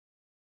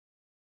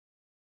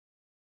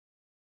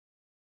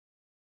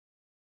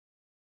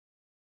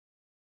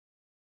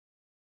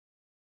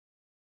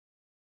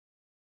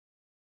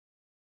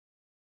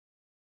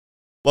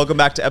Welcome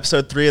back to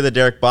episode 3 of the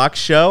Derek Box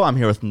Show. I'm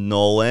here with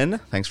Nolan.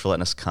 Thanks for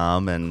letting us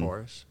come and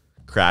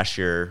crash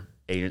your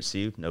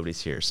agency. Nobody's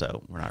here,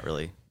 so we're not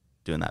really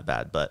doing that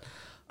bad. But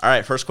all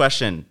right, first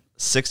question: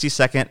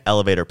 60-second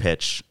elevator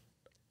pitch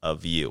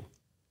of you.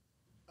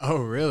 Oh,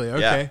 really? Okay.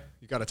 Yeah.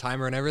 You got a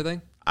timer and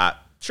everything?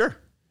 Sure.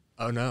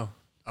 Oh no.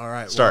 All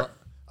right. Start.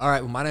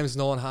 Well, my name is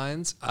Nolan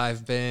Hines.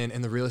 I've been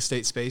in the real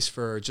estate space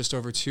for just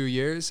over 2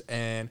 years,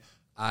 and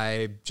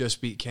I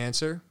just beat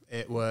cancer.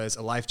 It was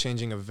a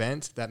life-changing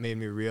event that made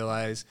me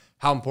realize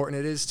how important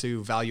it is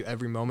to value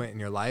every moment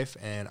in your life,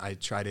 and I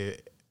try to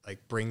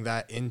bring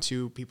that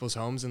into people's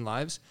homes and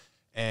lives.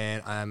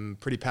 And I'm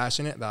pretty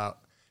passionate about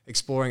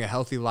exploring a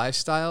healthy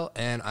lifestyle,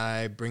 and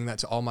I bring that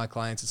to all my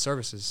clients and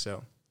services.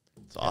 So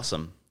it's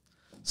awesome.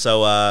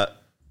 So I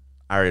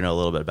already know a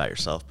little bit about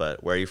yourself,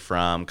 but where are you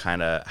from?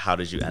 Kind of how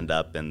did you end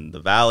up in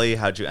the Valley?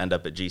 How did you end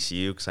up at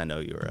GCU? Because I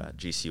know you were a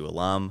GCU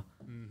alum.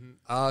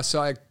 Mm-hmm.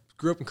 So I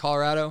grew up in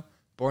Colorado,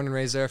 born and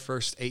raised there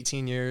first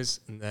 18 years,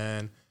 and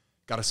then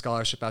got a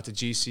scholarship out to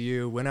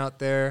GCU, went out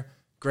there,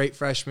 great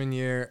freshman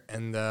year,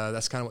 and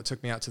that's kind of what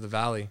took me out to the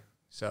Valley.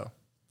 So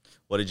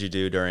what did you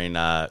do during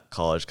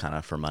college, kind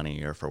of for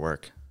money or for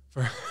work?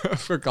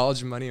 For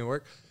college and money and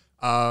work.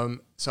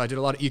 So I did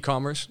a lot of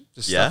e-commerce,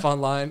 just stuff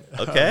online.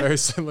 Okay. Very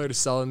similar to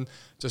selling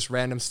just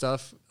random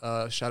stuff.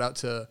 Shout out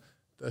to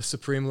the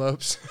Supreme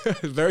Lopes.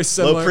 Very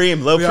similar.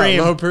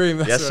 Low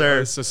Preme. Yes,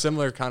 sir. So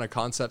similar kind of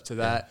concept to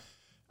that.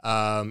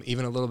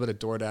 Even a little bit of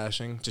door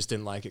dashing. Just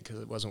didn't like it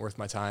because it wasn't worth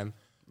my time.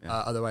 Yeah.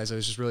 Otherwise, I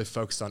was just really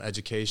focused on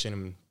education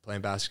and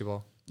playing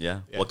basketball.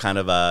 Yeah. What kind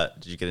of,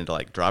 did you get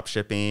into drop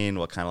shipping?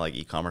 What kind of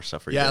e-commerce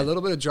stuff were you doing? A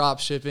little bit of drop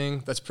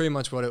shipping. That's pretty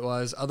much what it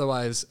was.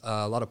 Otherwise,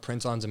 a lot of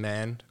print on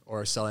demand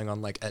or selling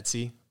on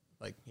Etsy,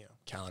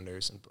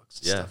 calendars and books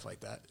and stuff like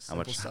that.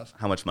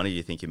 How much money do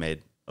you think you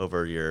made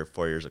over your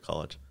 4 years of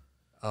college?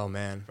 Oh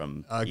man.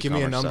 From give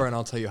me a number and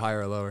I'll tell you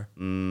higher or lower.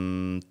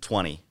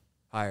 20.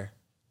 Higher.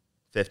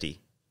 50.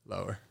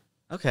 Lower.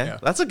 Okay. Yeah.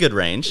 That's a good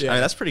range. Yeah. I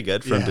mean, that's pretty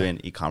good from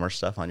doing e-commerce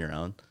stuff on your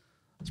own.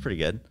 That's pretty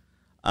good.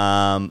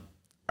 All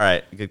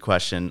right. Good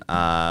question.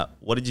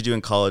 What did you do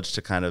in college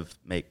to kind of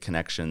make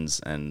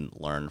connections and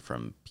learn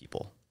from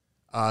people?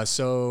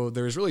 So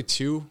there's really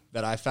two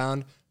that I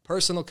found.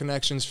 Personal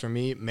connections for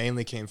me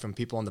mainly came from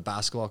people on the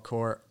basketball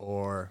court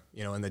or,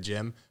 in the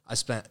gym. I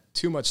spent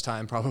too much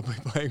time probably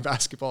playing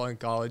basketball in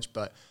college,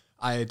 but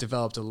I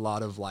developed a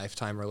lot of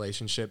lifetime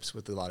relationships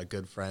with a lot of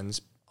good friends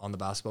on the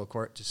basketball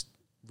court. Just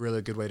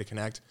really good way to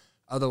connect.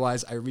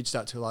 Otherwise, I reached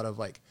out to a lot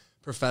of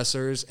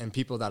professors and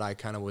people that I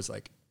kind of was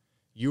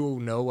you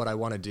know what I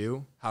want to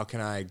do. How can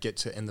I get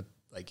to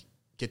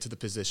the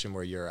position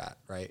where you're at,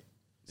 right?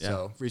 Yeah.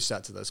 So reached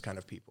out to those kind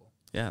of people.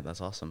 Yeah, that's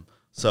awesome.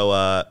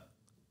 So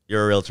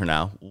you're a realtor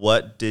now.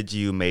 What did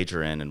you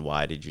major in and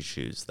why did you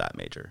choose that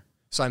major?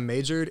 So I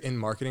majored in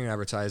marketing and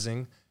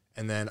advertising,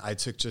 and then I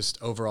took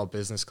just overall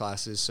business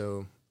classes,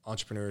 so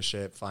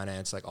entrepreneurship,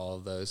 finance, all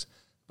of those.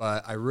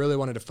 But I really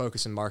wanted to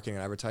focus in marketing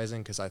and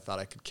advertising because I thought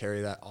I could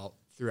carry that all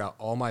throughout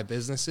all my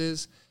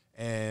businesses,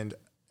 and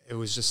it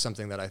was just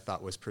something that I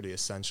thought was pretty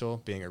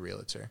essential being a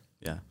realtor.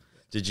 Yeah.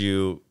 Did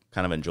you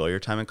kind of enjoy your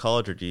time in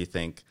college, or do you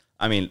think,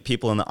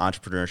 people in the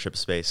entrepreneurship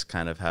space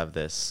kind of have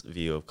this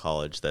view of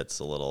college that's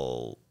a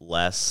little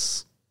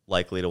less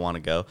likely to want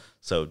to go.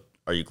 So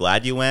are you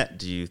glad you went?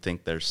 Do you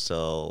think there's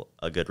still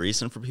a good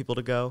reason for people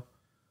to go?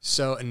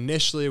 So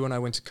initially when I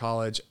went to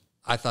college,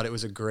 I thought it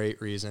was a great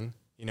reason,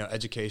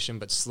 education,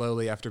 but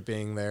slowly after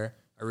being there,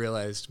 I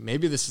realized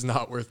maybe this is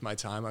not worth my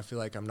time. I feel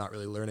like I'm not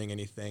really learning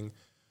anything.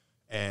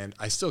 And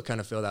I still kind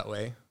of feel that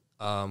way.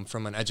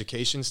 From an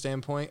education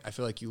standpoint, I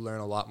feel like you learn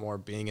a lot more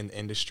being in the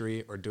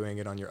industry or doing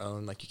it on your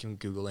own. You can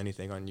Google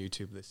anything on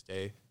YouTube this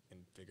day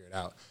and figure it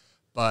out.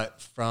 But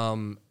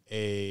from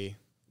a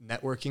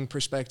networking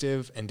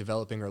perspective and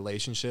developing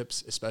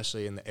relationships,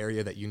 especially in the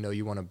area that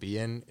you want to be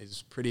in,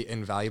 is pretty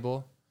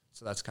invaluable.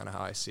 So that's kind of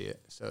how I see it.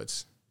 So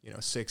it's,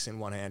 6 in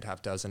one hand,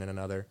 half dozen in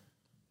another.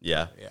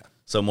 Yeah. Yeah.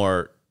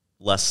 So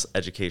less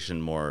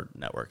education, more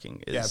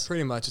networking. Yeah,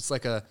 pretty much. It's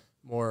a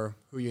more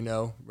who you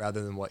know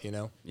rather than what you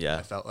know. Yeah.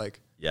 I felt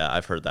like. Yeah,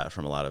 I've heard that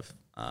from a lot of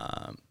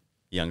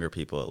younger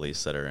people, at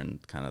least, that are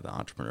in kind of the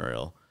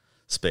entrepreneurial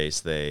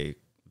space. They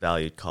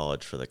valued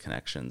college for the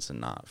connections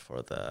and not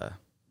for the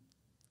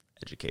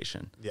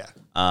education. Yeah.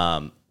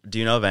 Do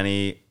you know of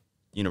any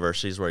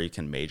universities where you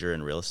can major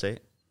in real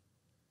estate?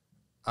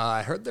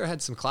 I heard there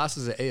had some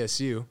classes at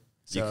ASU.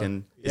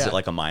 So, is it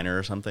like a minor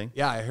or something?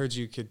 Yeah, I heard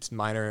you could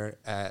minor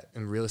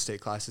in real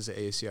estate classes at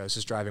ASU. I was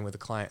just driving with a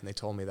client, and they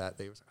told me that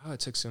they was I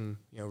took some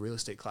real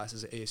estate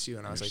classes at ASU,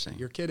 and I was like,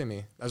 you're kidding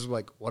me. That was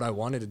what I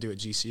wanted to do at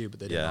GCU, but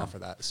they didn't offer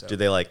that. So, do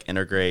they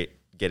integrate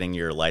getting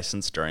your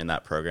license during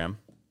that program?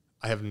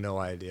 I have no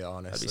idea,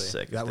 honestly. That'd be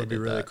sick. That would be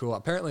really cool.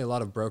 Apparently, a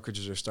lot of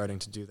brokerages are starting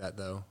to do that,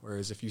 though.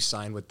 Whereas if you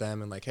sign with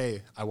them and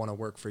hey, I want to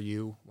work for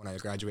you when I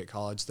graduate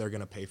college, they're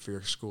going to pay for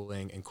your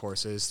schooling and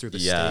courses through the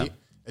state,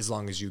 as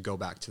long as you go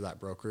back to that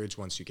brokerage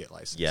once you get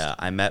licensed. Yeah,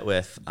 I met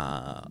with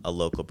a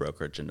local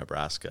brokerage in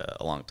Nebraska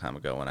a long time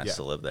ago when I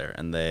still lived there,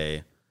 and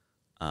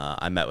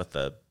I met with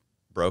the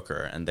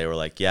broker, and they were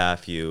like, yeah,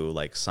 if you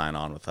like sign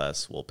on with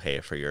us, we'll pay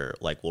for your,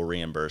 like, we'll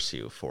reimburse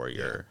you for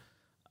your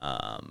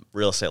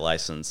real estate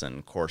license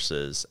and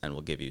courses, and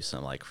we'll give you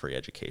some like free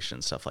education,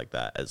 stuff like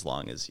that, as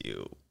long as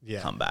you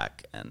come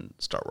back and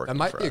start working. That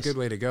might for be us. a good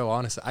way to go,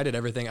 honestly. I did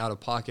everything out of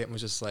pocket and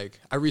was just like,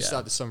 I reached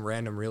out to some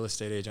random real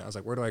estate agent. I was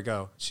like, where do I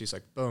go? She's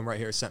like, boom, right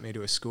here. Sent me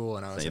to a school,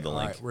 and I was like, all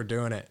right, we're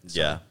doing it.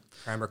 So yeah.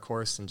 Cram her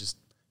course and just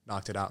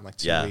knocked it out in like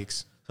 2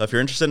 weeks. So if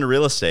you're interested in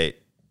real estate,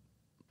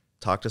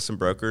 talk to some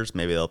brokers.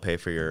 Maybe they'll pay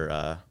for your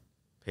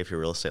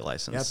real estate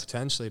license. Yeah,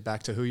 potentially.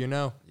 Back to who you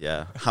know.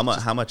 Yeah. How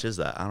much is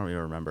that? I don't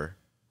even remember.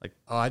 Like,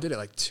 I did it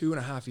like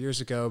 2.5 years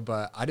ago,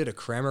 but I did a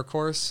crammer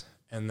course,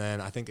 and then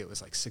I think it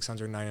was like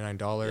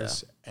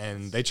 $699,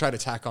 and they try to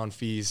tack on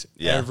fees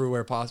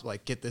everywhere possible,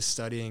 like get this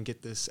studying,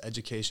 get this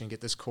education,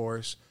 get this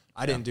course.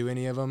 I didn't do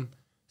any of them,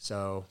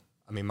 so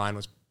I mean, mine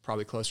was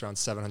probably close around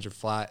 700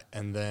 flat,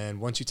 and then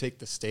once you take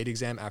the state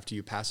exam after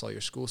you pass all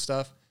your school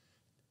stuff,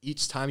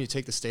 each time you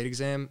take the state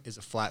exam is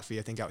a flat fee.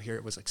 I think out here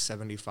it was like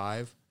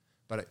 75,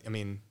 but I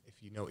mean,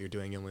 if you know what you're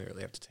doing, you only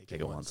really have to take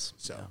it once.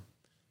 So. Yeah.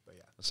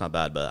 It's not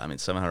bad, but I mean,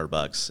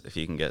 $700, if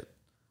you can get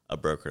a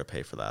broker to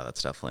pay for that,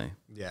 that's definitely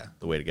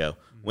the way to go.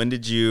 Mm-hmm. When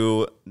did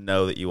you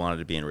know that you wanted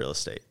to be in real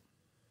estate?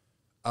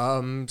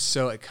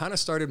 So it kind of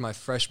started my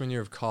freshman year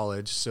of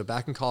college. So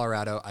back in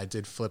Colorado, I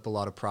did flip a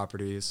lot of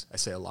properties. I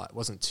say a lot, it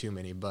wasn't too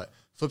many, but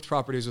flipped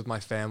properties with my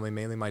family,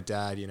 mainly my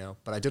dad,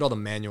 but I did all the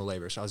manual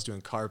labor. So I was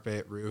doing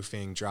carpet,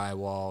 roofing,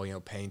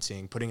 drywall,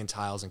 painting, putting in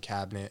tiles and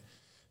cabinet,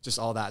 just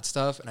all that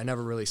stuff. And I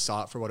never really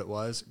saw it for what it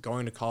was.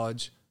 Going to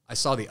college, I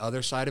saw the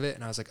other side of it,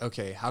 and I was like,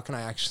 okay, how can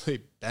I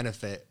actually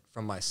benefit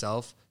from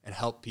myself and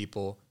help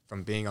people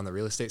from being on the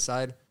real estate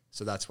side?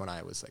 So that's when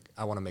I was like,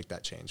 I want to make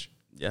that change.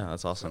 Yeah,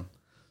 that's awesome.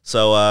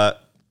 So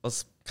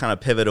let's kind of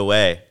pivot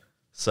away.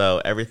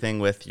 So everything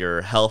with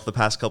your health the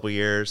past couple of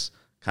years,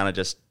 kind of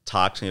just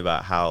talk to me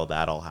about how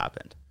that all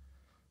happened.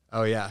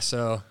 Oh, yeah.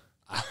 So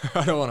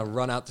I don't want to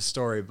run out the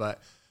story, but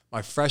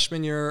my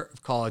freshman year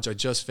of college, I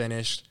just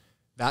finished.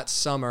 That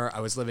summer,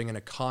 I was living in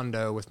a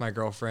condo with my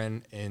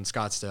girlfriend in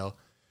Scottsdale,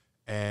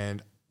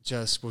 and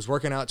just was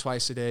working out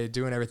twice a day,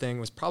 doing everything.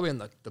 Was probably in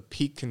the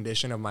peak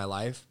condition of my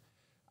life.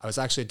 I was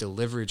actually a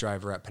delivery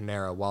driver at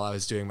Panera while I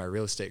was doing my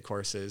real estate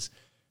courses.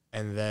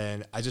 And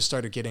then I just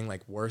started getting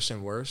like worse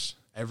and worse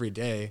every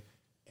day.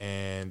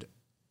 And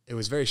it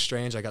was very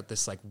strange. I got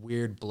this like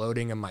weird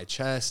bloating in my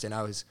chest, and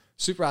I was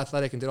super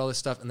athletic and did all this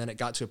stuff. And then it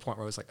got to a point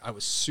where I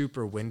was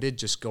super winded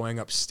just going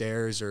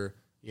upstairs or,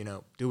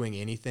 doing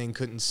anything,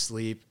 couldn't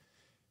sleep.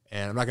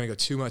 And I'm not going to go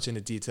too much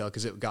into detail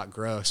because it got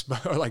gross,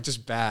 but like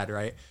just bad,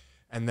 right?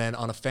 And then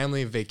on a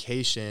family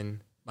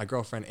vacation, my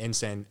girlfriend in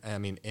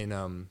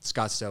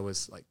Scottsdale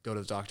was like, go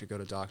to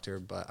the doctor.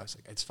 But I was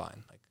like, it's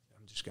fine. Like,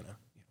 I'm just going to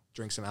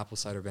drink some apple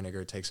cider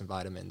vinegar, take some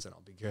vitamins, and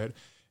I'll be good.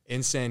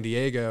 In San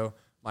Diego,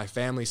 my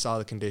family saw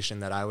the condition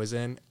that I was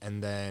in,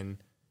 and then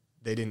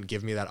they didn't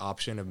give me that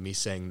option of me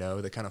saying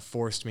no. They kind of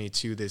forced me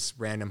to this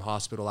random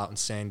hospital out in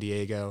San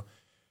Diego,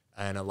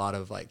 and a lot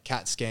of like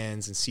CAT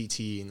scans and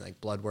CT and like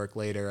blood work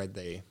later.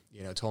 They,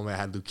 told me I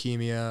had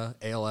leukemia,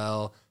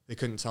 ALL. They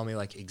couldn't tell me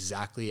like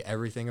exactly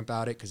everything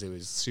about it because it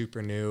was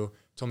super new.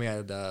 Told me I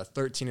had a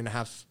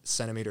 13.5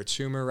 centimeter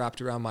tumor wrapped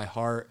around my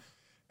heart.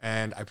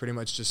 And I pretty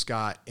much just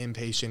got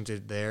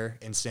inpatiented there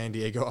in San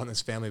Diego on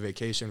this family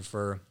vacation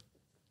for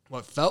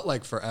what felt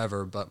like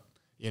forever, but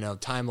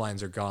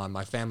timelines are gone.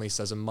 My family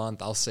says a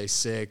month, I'll say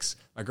 6.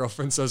 My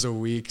girlfriend says a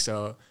week.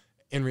 So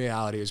in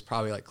reality, it was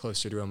probably like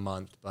closer to a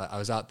month, but I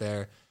was out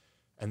there,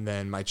 and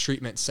then my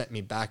treatment sent me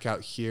back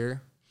out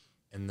here.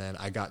 And then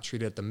I got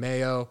treated at the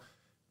Mayo,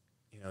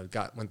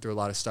 went through a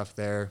lot of stuff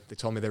there. They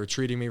told me they were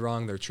treating me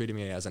wrong. They were treating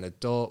me as an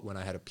adult when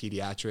I had a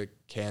pediatric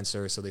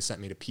cancer. So they sent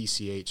me to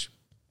PCH.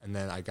 And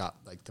then I got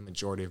like the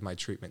majority of my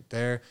treatment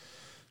there.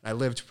 I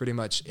lived pretty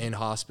much in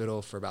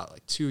hospital for about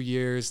like 2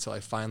 years till I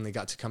finally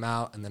got to come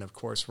out. And then of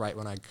course, right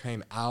when I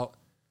came out,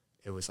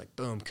 it was like,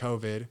 boom,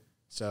 COVID.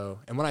 So,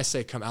 and when I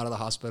say come out of the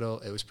hospital,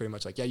 it was pretty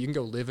much like, yeah, you can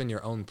go live in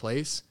your own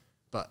place,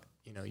 but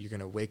you're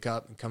going to wake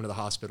up and come to the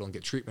hospital and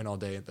get treatment all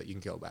day, but you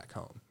can go back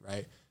home.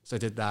 Right. So I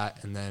did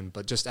that. And then,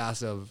 but just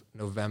as of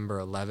November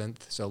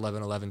 11th, so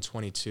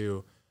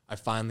 11/11/22, I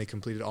finally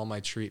completed all my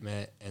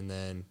treatment, and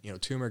then,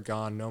 tumor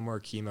gone, no more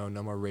chemo,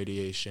 no more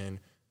radiation,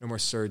 no more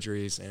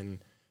surgeries.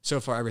 And so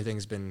far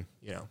everything's been,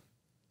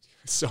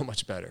 so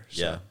much better.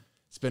 Yeah. So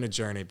it's been a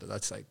journey, but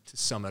that's like to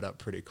sum it up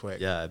pretty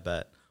quick. Yeah, I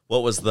bet.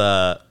 What was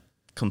the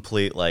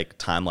complete like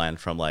timeline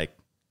from like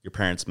your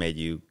parents made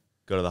you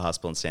go to the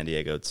hospital in San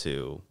Diego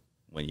to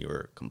when you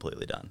were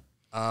completely done?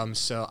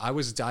 So I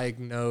was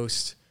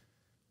diagnosed,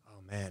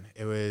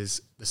 it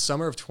was the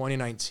summer of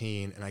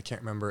 2019, and I can't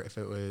remember if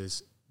it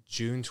was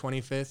June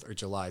 25th or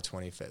July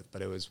 25th,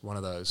 but it was one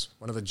of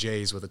the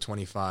J's with a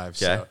 25.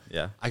 So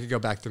yeah. I could go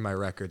back through my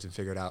records and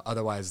figure it out.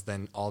 Otherwise,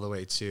 then all the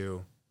way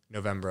to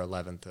November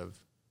 11th of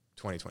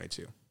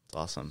 2022. It's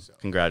awesome. So,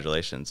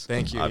 congratulations.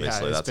 Thank you.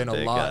 Obviously, it's that's been a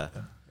big, lot.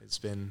 It's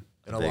been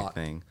a big lot.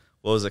 thing.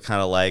 What was it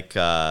kind of like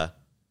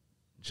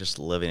just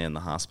living in the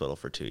hospital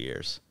for 2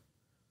 years?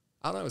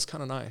 I don't know. It was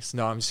kind of nice.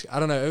 No, I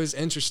don't know. It was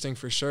interesting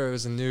for sure. It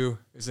was a new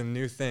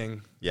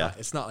thing. Yeah.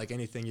 It's not like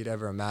anything you'd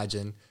ever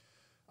imagine.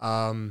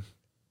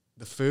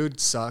 The food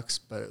sucks,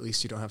 but at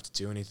least you don't have to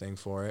do anything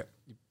for it.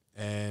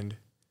 And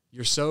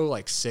you're so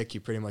like sick,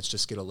 you pretty much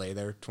just get to lay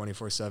there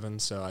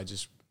 24/7. So I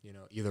just,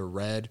 either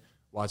read,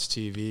 watched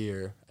TV,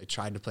 or I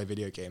tried to play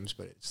video games,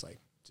 but it's like,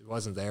 it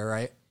wasn't there,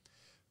 right?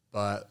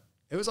 But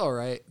it was all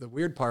right. The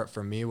weird part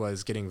for me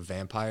was getting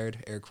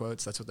vampired, air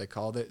quotes. That's what they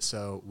called it.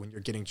 So when you're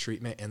getting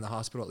treatment in the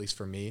hospital, at least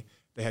for me,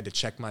 they had to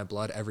check my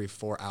blood every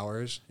 4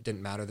 hours. It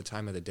didn't matter the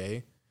time of the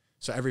day.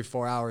 So every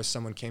 4 hours,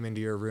 someone came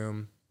into your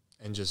room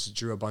and just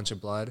drew a bunch of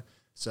blood.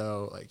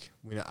 So like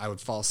I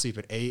would fall asleep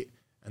at 8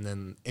 and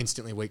then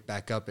instantly wake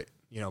back up at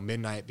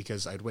midnight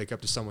because I'd wake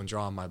up to someone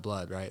drawing my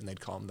blood, right? And they'd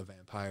call them the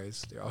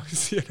vampires. They're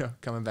always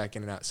coming back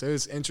in and out. So it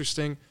was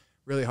interesting.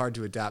 Really hard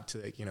to adapt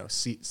to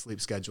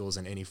sleep schedules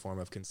and any form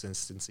of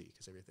consistency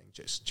because everything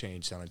just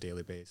changed on a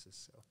daily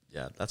basis. So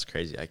yeah, that's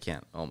crazy. I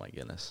can't. Oh my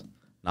goodness,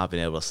 not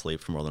being able to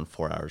sleep for more than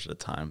 4 hours at a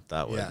time.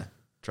 That would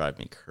drive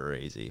me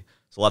crazy.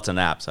 So lots of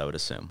naps, I would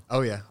assume.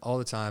 Oh yeah, all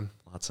the time.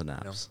 Lots of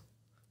naps.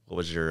 What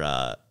was your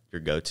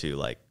go-to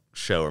like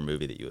show or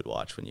movie that you would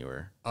watch when you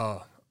were?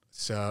 Oh,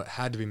 so it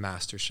had to be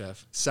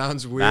MasterChef.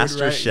 Sounds weird,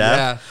 MasterChef? Right?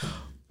 Yeah,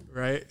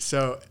 right.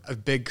 So a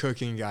big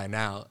cooking guy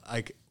now.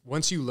 Like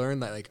once you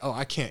learn that, like, oh,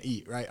 I can't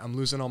eat, right? I'm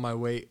losing all my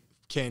weight.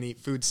 Can't eat.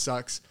 Food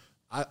sucks.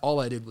 All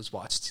I did was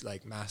watch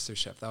like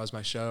MasterChef. That was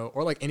my show,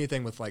 or like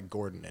anything with like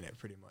Gordon in it,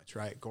 pretty much,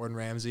 right? Gordon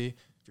Ramsay.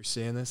 If you're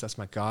seeing this, that's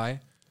my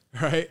guy,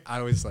 right?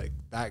 I was like,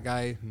 that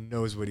guy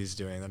knows what he's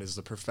doing. That is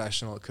the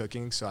professional at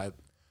cooking. So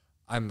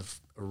I'm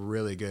a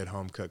really good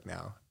home cook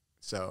now.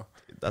 So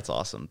that's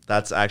awesome.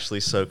 That's actually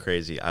so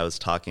crazy. I was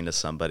talking to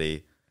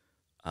somebody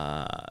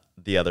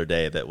the other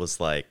day that was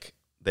like,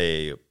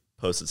 they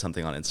posted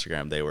something on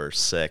Instagram. They were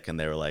sick and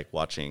they were like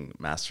watching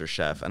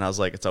MasterChef. And I was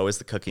like, it's always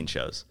the cooking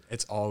shows.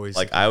 It's always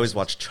like, I always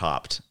watched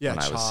Chopped when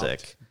I was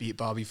sick. Beat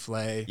Bobby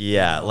Flay.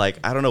 Yeah. Like,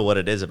 I don't know what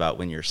it is about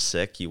when you're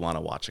sick, you want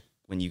to watch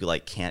when you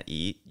like can't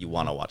eat, you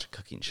want to watch a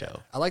cooking show.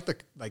 I like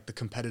the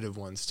competitive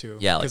ones too.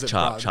 Yeah, like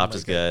Chopped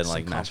is good,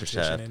 like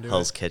MasterChef,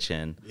 Hell's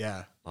Kitchen.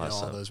 Yeah,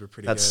 all those were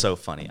pretty. That's good. so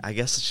funny. I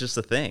guess it's just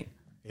a thing.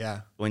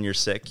 Yeah. When you're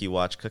sick, you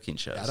watch cooking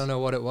shows. I don't know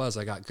what it was.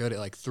 I got good at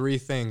like 3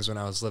 things when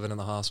I was living in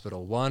the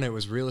hospital. 1, it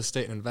was real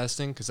estate and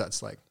investing because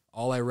that's like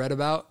all I read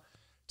about.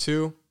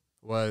 2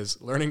 was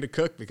learning to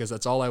cook because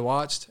that's all I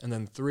watched, and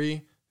then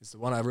 3 is the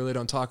one I really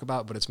don't talk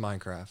about, but it's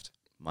Minecraft.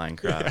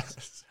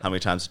 Yes. How many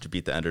times did you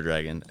beat the Ender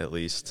Dragon? At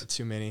least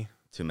too many.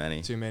 Too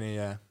many.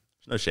 Yeah.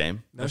 No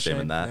shame. No shame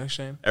in that. No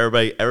shame.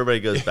 Everybody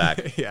goes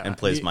back and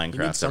plays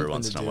Minecraft every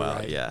once in a while.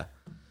 Right? Yeah.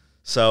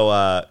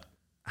 So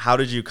how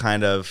did you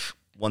kind of,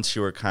 once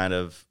you were kind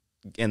of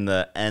in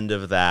the end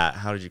of that,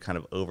 how did you kind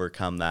of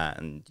overcome that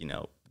and,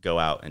 go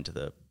out into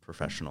the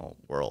professional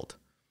world?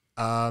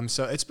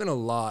 So it's been a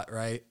lot,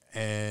 right?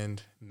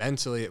 And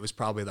mentally it was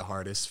probably the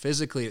hardest.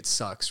 Physically it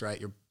sucks,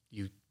 right?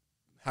 You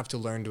have to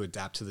learn to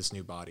adapt to this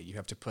new body. You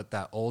have to put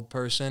that old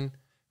person,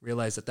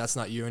 realize that that's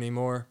not you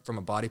anymore from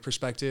a body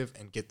perspective,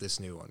 and get this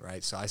new one,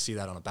 right? So I see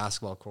that on a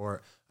basketball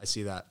court. I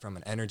see that from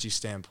an energy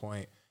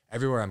standpoint,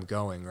 everywhere I'm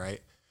going,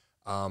 right?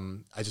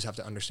 I just have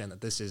to understand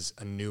that this is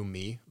a new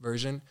me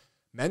version.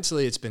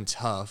 Mentally, it's been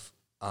tough.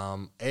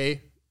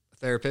 A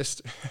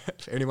therapist,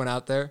 anyone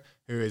out there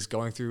who is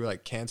going through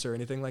like cancer or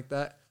anything like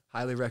that,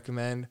 highly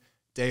recommend.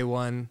 Day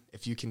 1,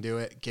 if you can do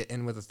it, get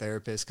in with a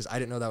therapist, because I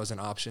didn't know that was an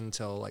option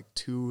until like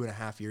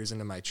 2.5 years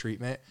into my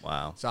treatment.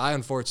 Wow. So I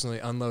unfortunately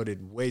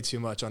unloaded way too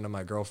much onto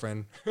my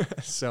girlfriend.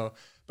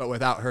 But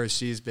without her,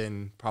 she's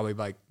been probably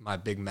like my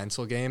big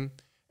mental game.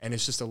 And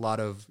it's just a lot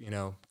of,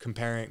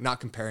 not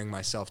comparing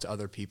myself to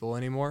other people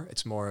anymore.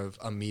 It's more of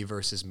a me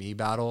versus me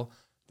battle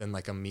than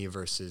like a me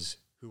versus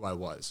who I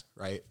was,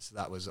 right? So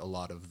that was a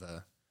lot of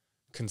the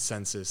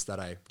consensus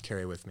that I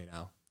carry with me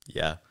now.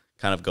 Yeah.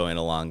 Kind of going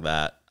along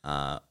that,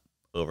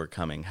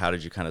 overcoming, how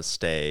did you kind of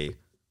stay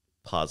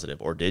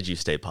positive, or did you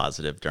stay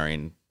positive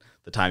during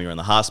the time you were in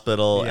the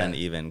hospital and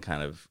even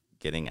kind of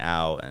getting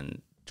out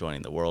and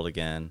joining the world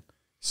again?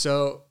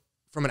 So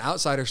from an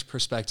outsider's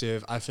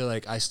perspective, I feel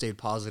like I stayed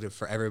positive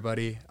for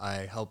everybody.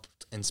 I helped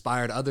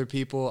inspired other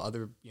people,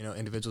 other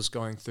individuals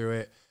going through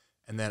it.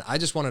 And then I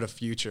just wanted a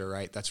future,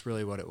 right? That's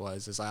really what it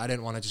was. It's like I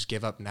didn't want to just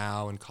give up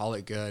now and call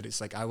it good.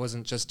 It's like I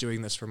wasn't just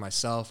doing this for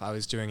myself. I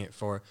was doing it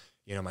for,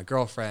 my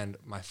girlfriend,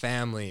 my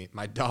family,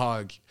 my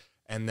dog.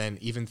 And then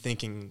even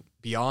thinking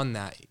beyond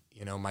that,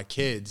 my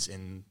kids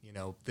and,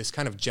 this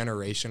kind of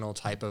generational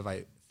type of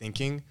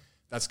thinking,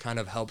 that's kind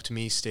of helped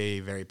me stay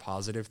very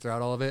positive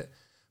throughout all of it.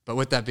 But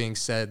with that being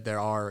said, there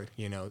are,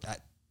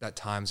 at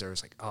times there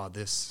was like, oh,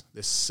 this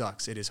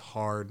sucks. It is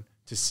hard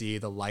to see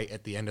the light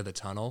at the end of the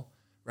tunnel,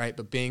 right?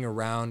 But being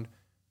around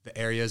the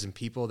areas and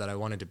people that I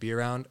wanted to be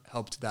around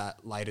helped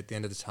that light at the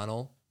end of the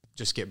tunnel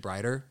just get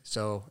brighter.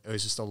 So it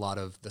was just a lot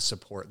of the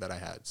support that I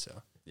had.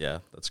 So yeah,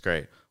 that's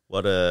great.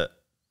 What a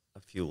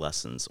few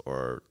lessons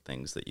or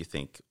things that you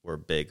think were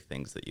big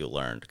things that you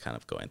learned kind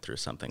of going through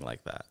something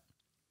like that?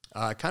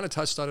 I kind of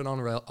touched on it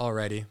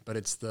already, but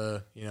it's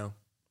the,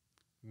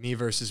 me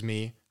versus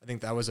me. I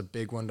think that was a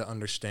big one to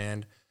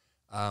understand.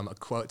 A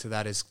quote to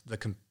that is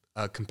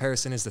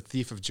comparison is the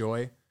thief of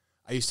joy.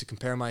 I used to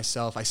compare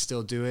myself, I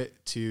still do it,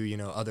 to, you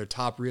know, other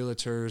top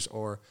realtors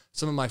or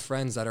some of my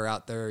friends that are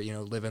out there, you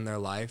know, living their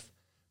life.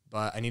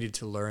 But I needed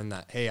to learn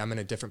that, hey, I'm in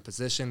a different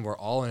position. We're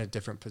all in a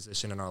different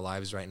position in our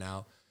lives right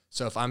now.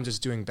 So if I'm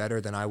just doing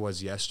better than I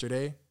was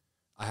yesterday,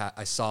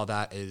 I saw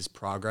that as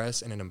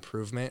progress and an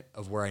improvement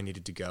of where I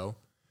needed to go.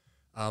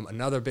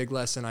 Another big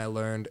lesson I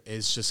learned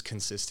is just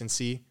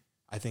consistency.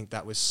 I think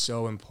that was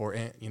so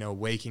important, you know,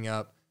 waking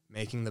up,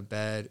 making the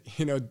bed,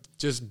 you know,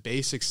 just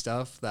basic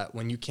stuff that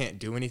when you can't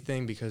do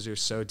anything because you're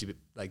so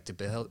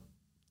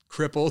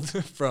crippled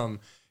from,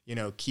 you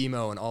know,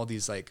 chemo and all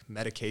these like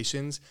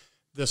medications,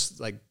 just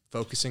like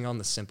focusing on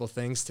the simple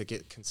things to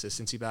get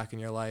consistency back in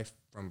your life,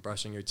 from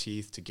brushing your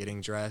teeth to getting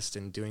dressed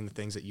and doing the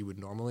things that you would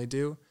normally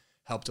do,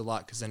 helped a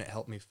lot, because then it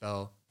helped me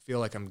feel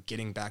like I'm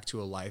getting back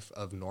to a life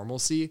of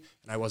normalcy,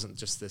 and I wasn't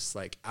just this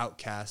like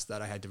outcast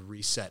that I had to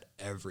reset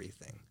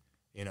everything,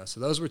 you know. So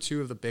those were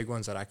two of the big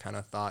ones that I kind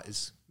of thought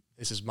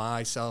this is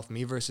myself,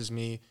 me versus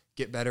me,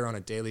 get better on a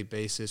daily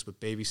basis with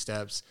baby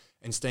steps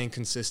and staying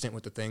consistent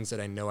with the things that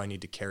I know I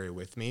need to carry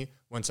with me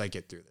once I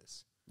get through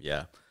this.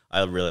 Yeah,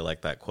 I really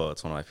like that quote.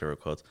 It's one of my favorite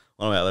quotes.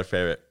 One of my other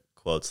favorite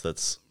quotes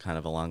that's kind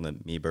of along the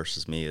me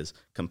versus me is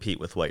compete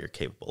with what you're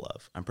capable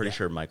of. I'm pretty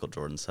sure Michael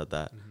Jordan said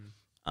that.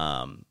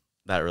 Mm-hmm.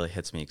 That really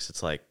hits me because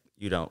it's like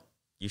you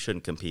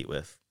shouldn't compete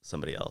with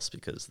somebody else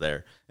because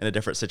they're in a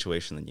different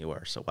situation than you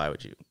are. So why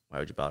would you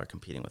bother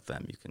competing with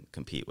them? You can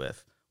compete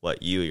with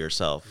what you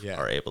yourself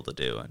are able to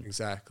do and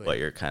exactly what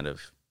you're kind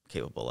of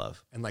capable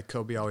of. And like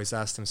Kobe always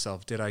asked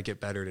himself, did I get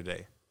better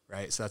today?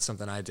 Right. So that's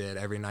something I did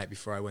every night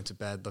before I went to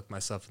bed, look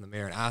myself in the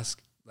mirror and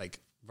ask, like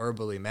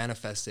verbally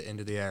manifest it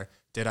into the air.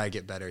 Did I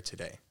get better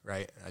today?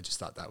 Right. And I just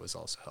thought that was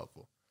also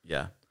helpful.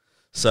 Yeah.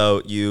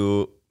 So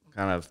you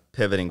kind of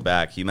pivoting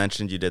back, you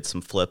mentioned you did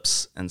some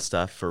flips and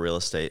stuff for real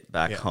estate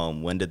back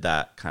home. When did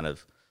that kind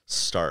of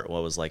start?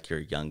 What was like your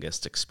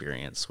youngest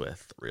experience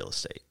with real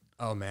estate?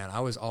 Oh man, I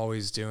was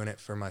always doing it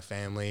for my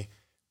family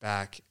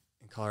back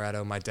in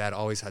Colorado. My dad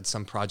always had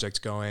some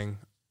project going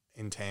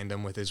in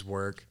tandem with his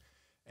work.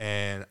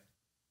 And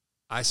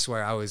I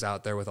swear I was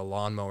out there with a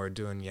lawnmower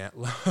doing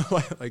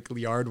like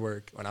yard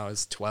work when I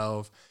was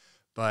 12.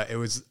 But it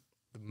was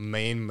the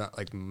main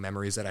like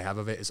memories that I have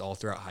of it is all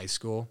throughout high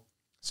school.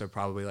 So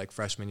probably like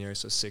freshman year,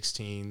 so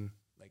 16,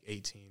 like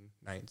 18,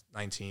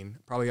 19,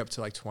 probably up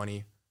to like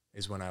 20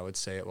 is when I would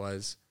say it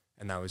was.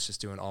 And I was just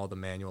doing all the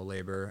manual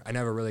labor. I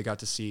never really got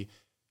to see,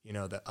 you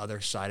know, the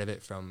other side of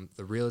it from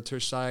the realtor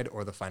side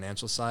or the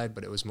financial side,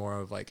 but it was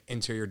more of like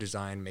interior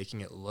design,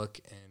 making it look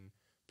and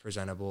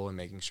presentable and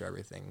making sure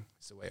everything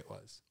is the way it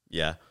was.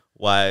 Yeah.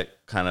 Why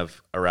kind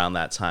of around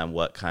that time,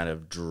 what kind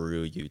of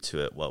drew you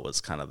to it? What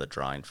was kind of the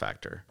drawing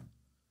factor?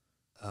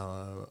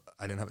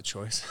 I didn't have a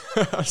choice.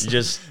 I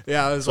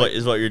was like,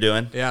 is what you're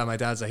doing? Yeah. My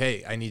dad's like,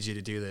 hey, I need you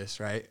to do this.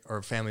 Right.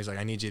 Or family's like,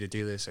 I need you to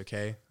do this.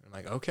 Okay. I'm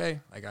like, okay,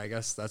 like, I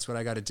guess that's what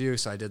I got to do.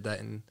 So I did that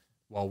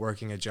while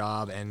working a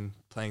job and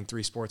playing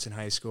 3 sports in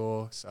high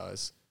school. So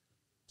it's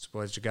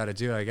what you got to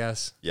do, I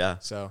guess. Yeah.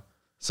 So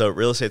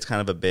real estate's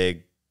kind of a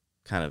big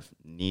kind of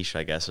niche,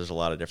 I guess. There's a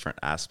lot of different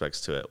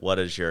aspects to it. What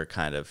is your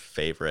kind of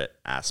favorite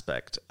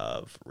aspect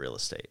of real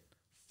estate?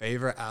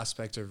 Favorite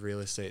aspect of real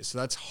estate. So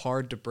that's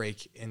hard to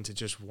break into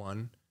just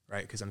one,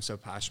 right? Because I'm so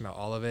passionate about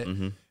all of it.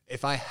 Mm-hmm.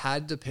 If I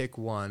had to pick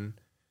one,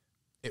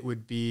 it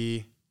would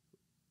be,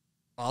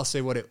 I'll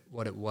say what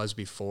it was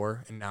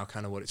before and now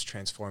kind of what it's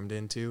transformed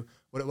into.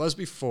 What it was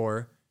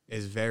before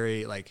is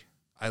very like,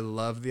 I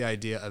love the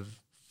idea of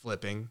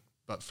flipping,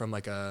 but from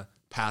like a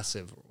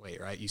passive way,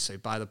 right? You say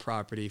buy the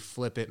property,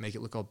 flip it, make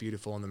it look all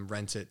beautiful, and then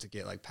rent it to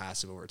get like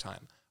passive over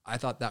time. I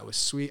thought that was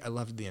sweet. I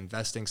loved the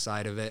investing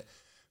side of it.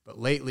 But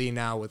lately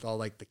now with all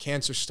like the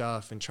cancer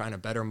stuff and trying to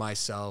better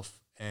myself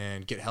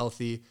and get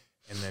healthy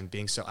and then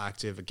being so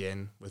active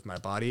again with my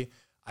body,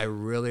 I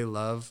really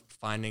love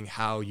finding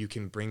how you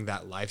can bring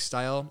that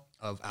lifestyle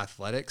of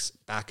athletics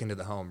back into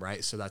the home,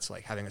 right? So that's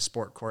like having a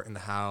sport court in the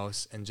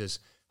house and just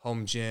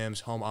home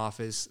gyms, home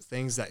office,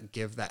 things that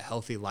give that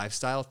healthy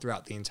lifestyle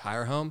throughout the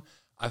entire home.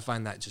 I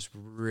find that just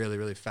really,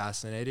 really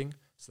fascinating.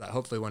 So that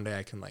hopefully one day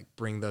I can like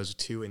bring those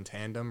two in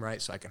tandem,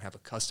 right? So I can have a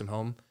custom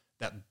home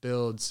that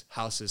builds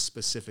houses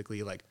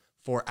specifically like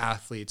for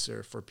athletes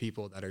or for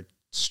people that are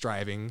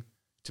striving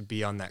to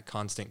be on that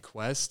constant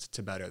quest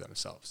to better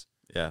themselves.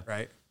 Yeah.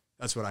 Right?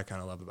 That's what I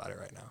kind of love about it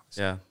right now.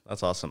 So. Yeah,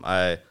 that's awesome.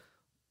 I'm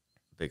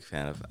a big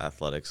fan of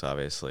athletics,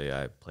 obviously.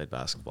 I played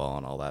basketball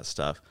and all that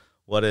stuff.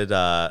 What did,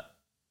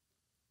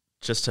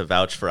 just to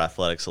vouch for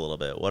athletics a little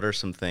bit, what are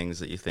some things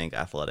that you think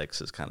athletics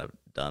has kind of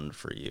done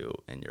for you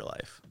in your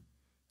life?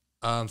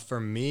 For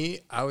me,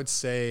 I would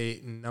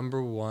say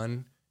number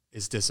one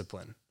is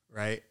discipline,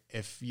 right?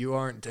 If you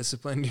aren't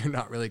disciplined, you're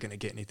not really going to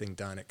get anything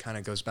done. It kind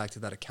of goes back to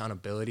that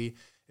accountability.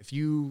 If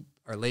you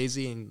are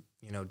lazy and,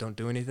 you know, don't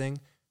do anything,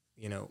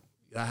 you know,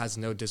 that has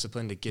no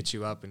discipline to get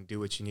you up and do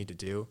what you need to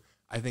do.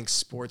 I think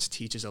sports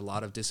teaches a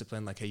lot of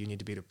discipline, like, hey, you need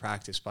to be to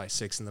practice by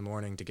 6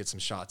 a.m. to get some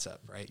shots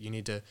up, right? You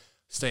need to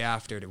stay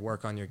after, to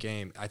work on your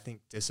game. I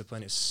think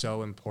discipline is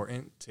so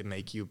important to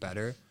make you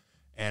better.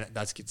 And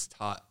that gets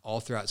taught all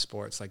throughout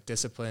sports. Like,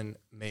 discipline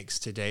makes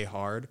today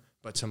hard,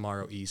 but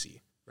tomorrow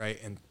easy,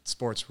 right? And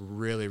sports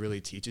really,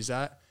 really teaches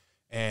that.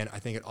 And I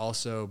think it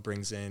also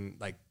brings in,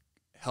 like,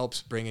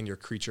 helps bring in your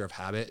creature of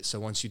habit. So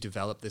once you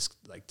develop this,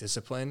 like,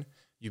 discipline,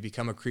 you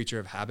become a creature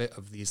of habit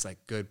of these,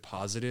 like, good,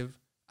 positive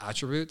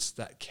attributes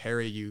that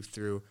carry you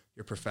through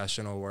your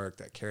professional work,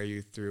 that carry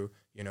you through,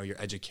 you know, your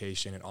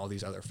education and all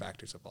these other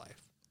factors of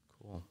life.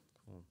 Cool.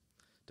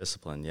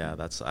 Discipline. Yeah.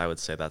 I would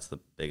say that's the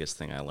biggest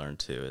thing I learned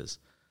too, is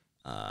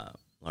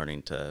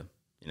learning to,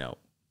 you know,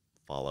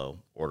 follow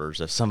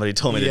orders. If somebody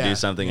told me to do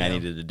something, I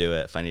needed to do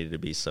it. If I needed to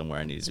be somewhere,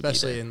 I needed to be there.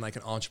 Especially in like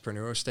an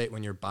entrepreneurial state,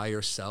 when you're by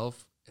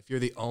yourself, if you're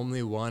the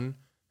only one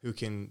who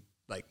can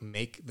like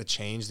make the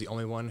change, the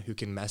only one who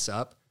can mess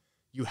up,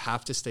 you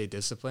have to stay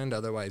disciplined.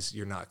 Otherwise,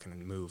 you're not going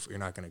to move. You're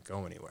not going to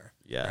go anywhere.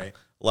 Yeah. Right?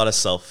 A lot of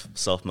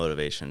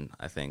self-motivation,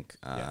 I think,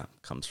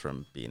 comes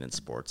from being in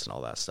sports and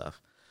all that stuff.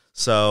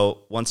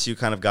 So once you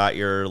kind of got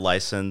your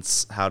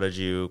license, how did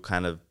you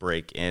kind of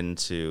break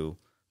into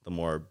the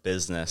more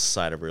business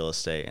side of real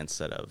estate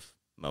instead of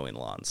mowing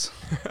lawns?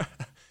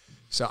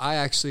 So I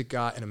actually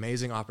got an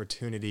amazing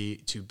opportunity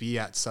to be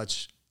at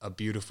such a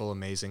beautiful,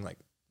 amazing, like,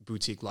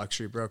 boutique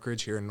luxury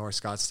brokerage here in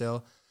North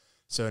Scottsdale.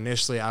 So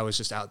initially I was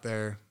just out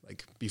there,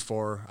 like,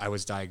 before I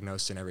was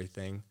diagnosed and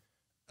everything,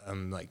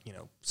 like, you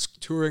know,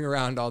 touring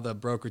around all the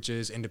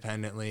brokerages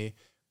independently.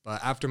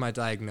 But after my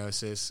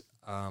diagnosis,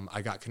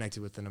 I got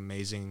connected with an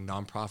amazing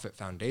nonprofit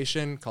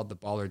foundation called the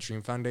Baller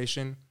Dream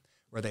Foundation,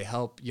 where they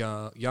help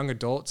young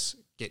adults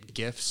get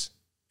gifts.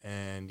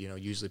 And, you know,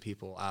 usually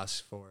people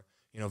ask for,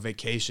 you know,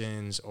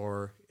 vacations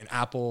or an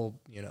Apple,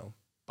 you know,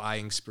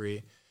 buying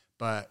spree.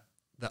 But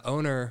the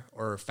owner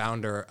or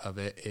founder of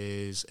it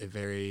is a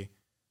very,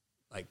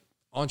 like,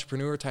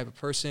 entrepreneur type of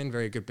person,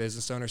 very good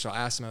business owner. So I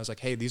asked him, I was like,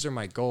 hey, these are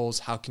my goals.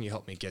 How can you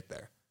help me get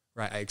there?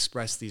 Right. I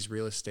expressed these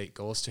real estate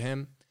goals to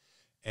him,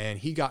 and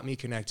he got me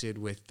connected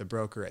with the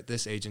broker at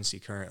this agency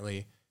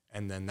currently.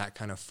 And then that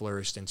kind of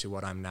flourished into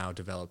what I'm now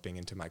developing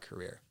into my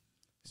career.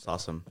 It's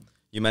awesome.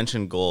 You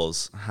mentioned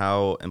goals.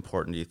 How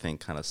important do you think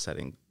kind of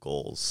setting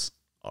goals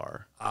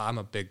are? I'm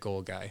a big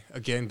goal guy.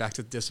 Again, back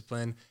to the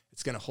discipline.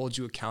 It's going to hold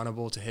you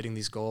accountable to hitting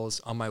these goals.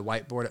 On my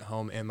whiteboard at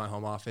home in my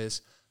home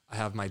office, I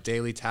have my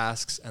daily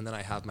tasks, and then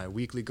I have my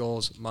weekly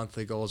goals,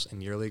 monthly goals,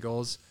 and yearly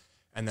goals.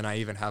 And then I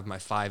even have my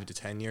 5 to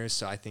 10 years.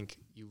 So I think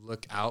you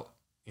look out,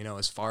 you know,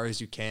 as far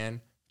as you can,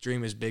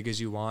 dream as big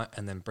as you want,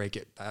 and then break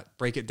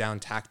it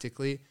down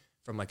tactically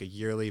from like a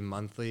yearly,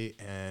 monthly,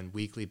 and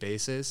weekly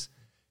basis.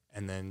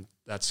 And then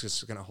that's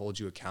just going to hold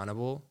you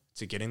accountable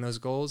to getting those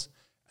goals.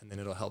 And then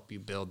it'll help you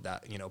build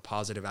that, you know,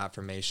 positive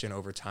affirmation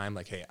over time.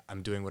 Like, hey,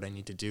 I'm doing what I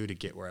need to do to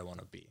get where I want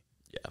to be.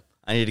 Yeah.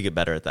 I need to get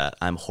better at that.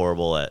 I'm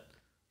horrible at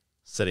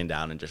sitting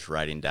down and just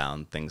writing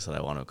down things that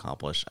I want to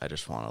accomplish. I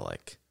just want to,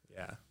 like,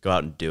 go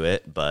out and do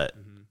it. But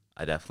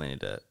I definitely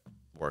need to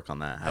work on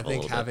that. I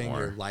think having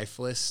your life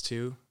list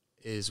too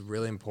is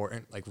really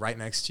important. Like, right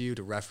next to you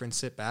to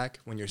reference it back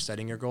when you're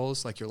setting your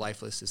goals. Like, your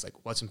life list is like,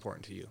 what's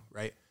important to you,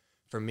 right?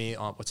 For me,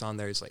 what's on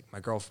there is like my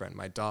girlfriend,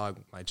 my dog,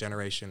 my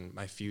generation,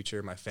 my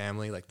future, my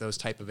family, like those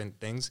type of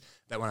things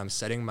that when I'm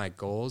setting my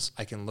goals,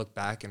 I can look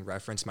back and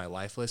reference my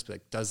life list, be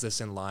like, does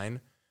this in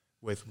line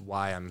with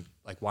why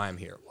I'm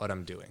here, what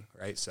I'm doing,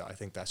 right? So I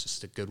think that's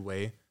just a good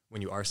way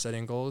when you are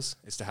setting goals,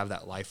 is to have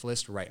that life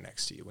list right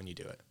next to you when you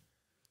do it.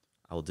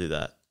 I will do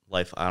that.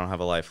 I don't have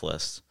a life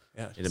list.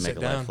 Yeah, I need to make a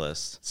life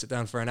list. Sit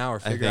down for an hour,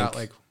 figure out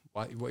like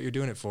what you're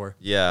doing it for.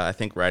 Yeah, I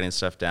think writing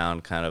stuff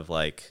down kind of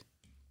like,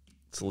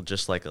 it's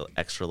just like an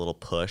extra little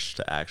push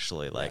to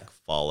actually like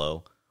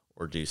follow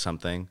or do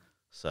something.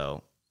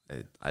 So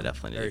I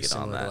definitely need to get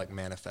on that. To like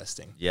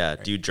manifesting. Yeah.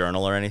 Right? Do you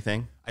journal or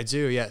anything? I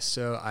do. Yes.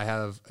 So I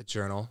have a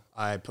journal.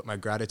 I put my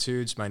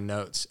gratitudes, my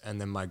notes,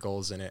 and then my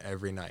goals in it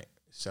every night.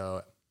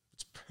 So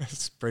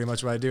it's pretty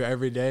much what I do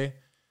every day.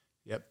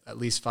 Yep. At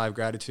least 5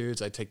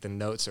 gratitudes. I take the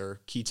notes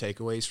or key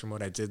takeaways from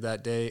what I did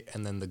that day,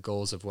 and then the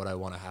goals of what I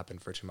want to happen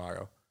for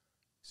tomorrow.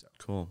 So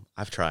cool.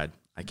 I've tried.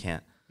 I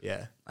can't.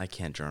 Yeah. I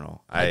can't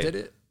journal. I did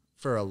it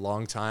for a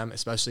long time,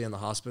 especially in the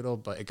hospital,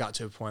 but it got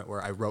to a point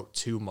where I wrote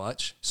too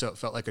much, so it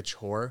felt like a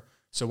chore.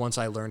 So once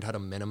I learned how to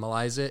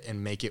minimalize it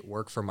and make it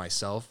work for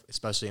myself,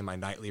 especially in my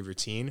nightly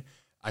routine,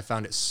 I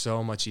found it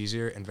so much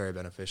easier and very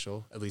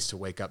beneficial, at least to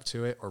wake up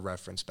to it or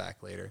reference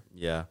back later.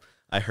 Yeah.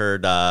 I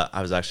heard,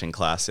 I was actually in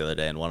class the other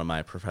day, and one of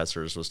my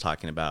professors was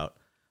talking about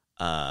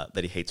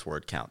that he hates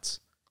word counts.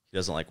 He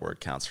doesn't like word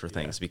counts for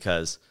things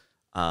because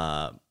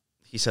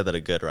he said that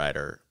a good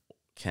writer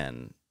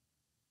can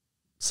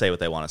say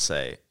what they want to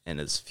say in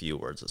as few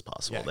words as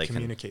possible. Yeah, they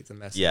communicate the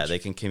message. Yeah, they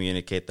can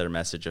communicate their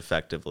message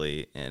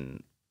effectively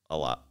in a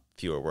lot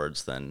fewer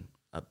words than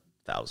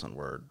 1,000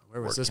 word.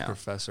 Where was this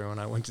professor when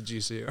I went to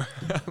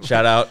GCU?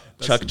 Shout out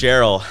Chuck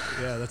Jarrell.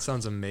 Yeah, that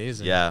sounds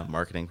amazing. Yeah,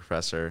 marketing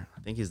professor.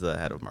 I think he's the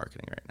head of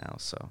marketing right now.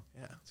 So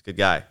yeah, he's a good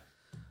guy.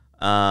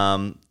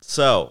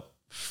 So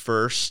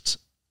first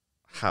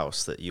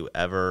house that you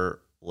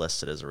ever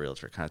listed as a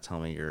realtor, kind of tell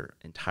me your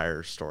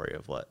entire story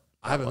of what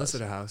I haven't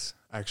listed a house,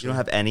 actually. You don't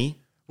have any?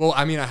 Well,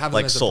 I mean, I have them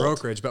Like as sold. a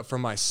brokerage, but for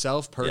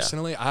myself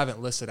personally, I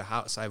haven't listed a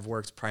house. I've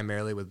worked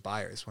primarily with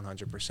buyers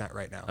 100%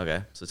 right now.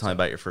 Okay. So tell me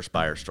about your first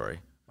buyer story.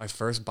 My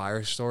first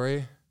buyer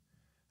story?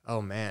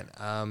 Oh, man.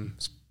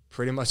 It's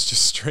pretty much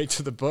just straight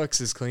to the books,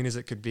 as clean as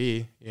it could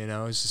be. You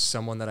know, it's just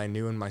someone that I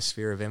knew in my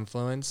sphere of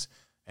influence,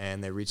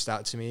 and they reached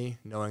out to me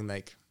knowing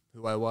like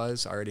who I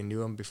was. I already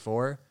knew him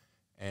before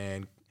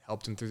and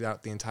helped him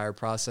throughout the entire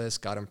process,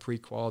 got him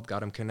pre-qualified,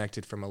 got him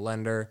connected from a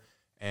lender,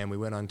 and we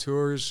went on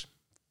tours,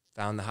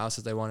 found the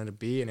houses they wanted to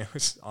be, and it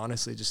was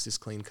honestly just as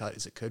clean cut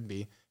as it could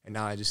be. And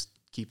now I just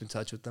keep in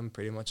touch with them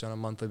pretty much on a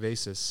monthly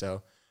basis.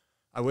 So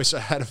I wish I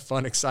had a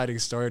fun, exciting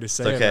story to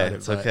say about it.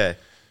 It's okay.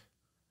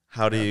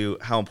 How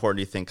important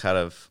do you think kind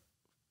of,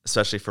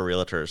 especially for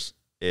realtors,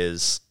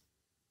 is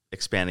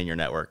expanding your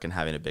network and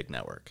having a big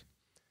network?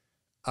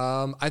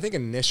 I think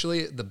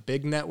initially the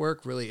big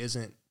network really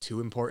isn't too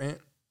important.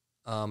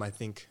 I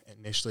think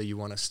initially you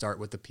want to start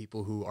with the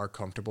people who are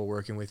comfortable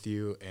working with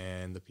you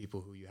and the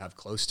people who you have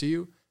close to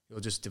you. You'll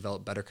just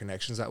develop better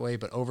connections that way.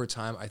 But over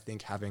time, I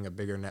think having a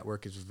bigger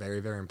network is very,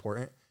 very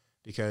important,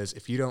 because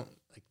if you don't,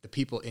 like the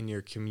people in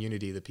your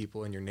community, the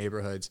people in your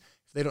neighborhoods,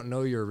 if they don't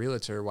know you're a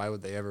realtor, why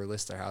would they ever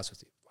list their house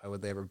with you? Why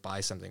would they ever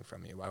buy something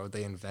from you? Why would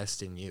they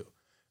invest in you?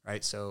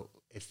 Right? So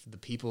if the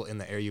people in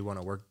the area you want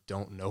to work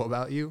don't know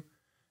about you,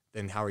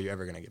 then how are you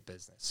ever going to get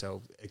business?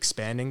 So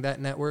expanding that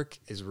network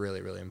is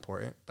really, really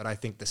important. But I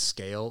think the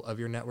scale of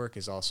your network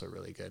is also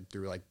really good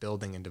through like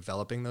building and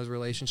developing those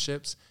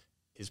relationships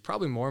is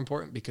probably more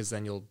important, because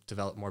then you'll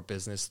develop more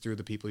business through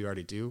the people you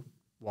already do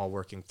while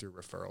working through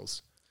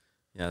referrals.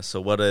 Yeah.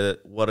 So what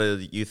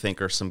do you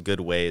think are some good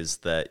ways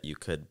that you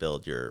could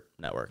build your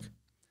network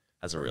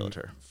as a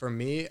realtor? For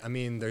me, I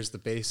mean, there's the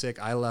basic.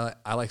 I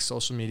like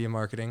social media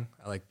marketing.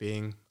 I like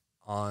being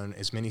on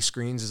as many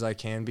screens as I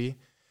can be.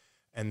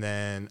 And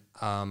then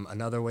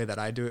another way that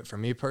I do it for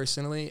me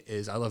personally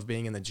is I love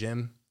being in the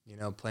gym, you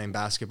know, playing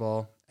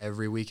basketball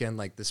every weekend,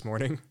 like this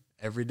morning,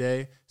 every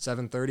day,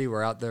 7:30,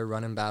 we're out there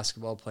running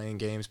basketball, playing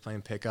games,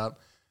 playing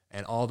pickup.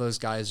 And all those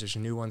guys, there's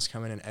new ones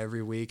coming in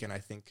every week. And I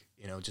think,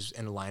 you know, just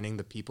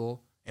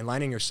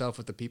aligning yourself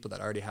with the people that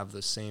already have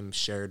those same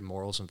shared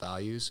morals and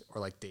values or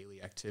like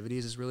daily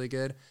activities is really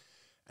good.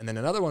 And then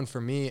another one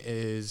for me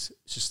is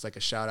just like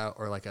a shout out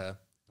or like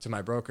to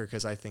my broker,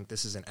 because I think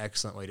this is an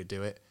excellent way to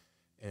do it.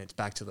 And it's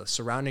back to the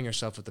surrounding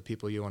yourself with the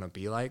people you want to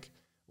be like.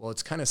 Well,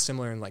 it's kind of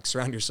similar in like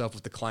surround yourself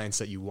with the clients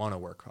that you want to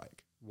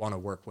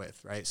work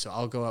with, right? So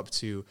I'll go up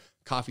to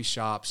coffee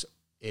shops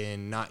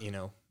in not, you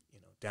know,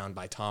 down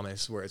by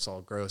Thomas where it's all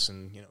gross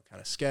and, you know,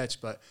 kind of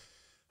sketch, but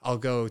I'll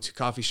go to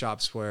coffee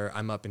shops where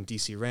I'm up in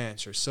DC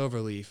Ranch or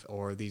Silverleaf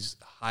or these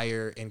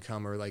higher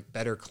income or like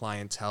better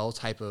clientele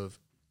type of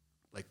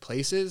like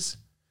places,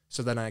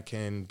 so that I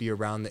can be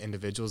around the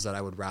individuals that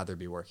I would rather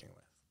be working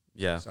with.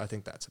 Yeah. So I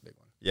think that's a big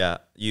one. Yeah.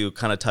 You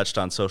kind of touched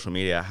on social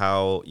media.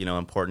 How, you know,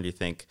 important do you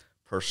think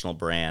personal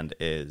brand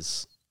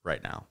is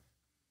right now?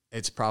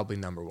 It's probably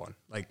number one.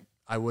 Like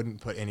I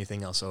wouldn't put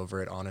anything else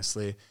over it,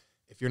 honestly.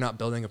 If you're not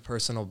building a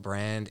personal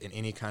brand in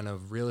any kind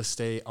of real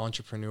estate,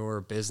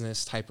 entrepreneur,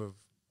 business type of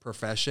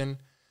profession,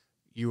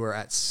 you are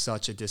at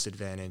such a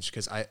disadvantage.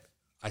 Because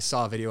I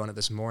saw a video on it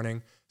this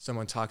morning.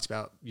 Someone talked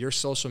about your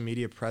social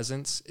media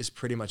presence is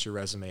pretty much your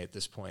resume at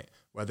this point.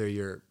 Whether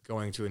you're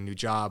going to a new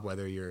job,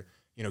 whether you're,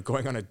 you know,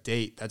 going on a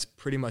date, that's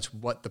pretty much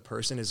what the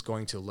person is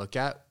going to look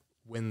at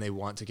when they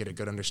want to get a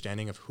good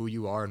understanding of who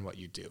you are and what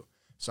you do.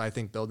 So I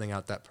think building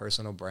out that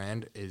personal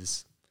brand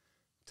is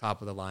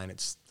top of the line.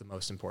 It's the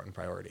most important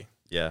priority.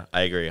 Yeah,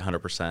 I agree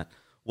 100%.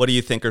 What do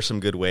you think are some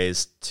good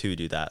ways to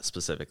do that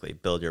specifically?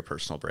 Build your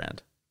personal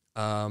brand.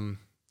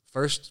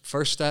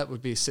 First step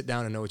would be sit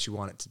down and know what you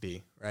want it to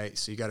be, right?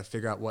 So you got to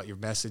figure out what your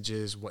message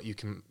is, what you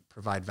can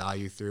provide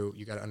value through.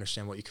 You got to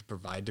understand what you could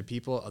provide to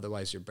people.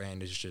 Otherwise, your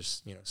brand is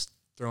just, you know,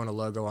 throwing a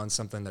logo on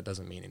something that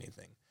doesn't mean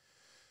anything.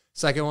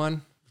 Second one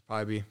would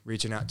probably be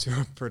reaching out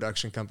to a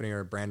production company or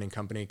a branding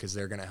company, because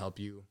they're going to help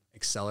you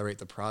accelerate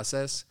the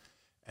process.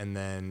 And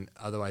then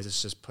otherwise,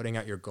 it's just putting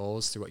out your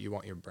goals through what you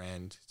want your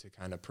brand to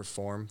kind of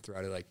perform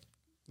throughout like,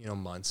 you know,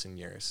 months and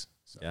years.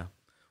 So. Yeah.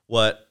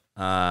 What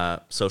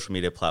social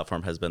media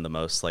platform has been the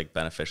most like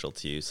beneficial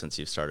to you since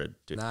you've started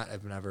doing that?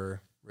 I've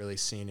never really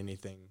seen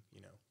anything,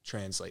 you know,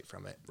 translate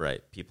from it.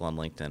 Right. People on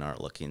LinkedIn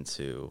aren't looking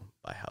to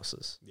buy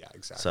houses. Yeah,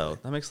 exactly. So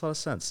that makes a lot of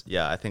sense.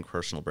 Yeah, I think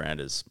personal brand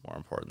is more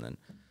important than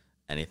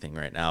anything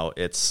right now.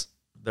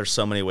 There's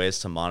so many ways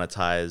to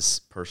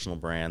monetize personal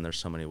brand. There's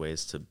so many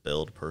ways to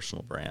build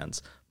personal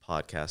brands,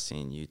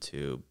 podcasting,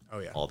 YouTube,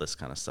 all this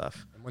kind of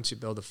stuff. And once you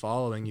build a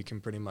following, you can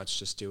pretty much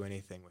just do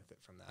anything with it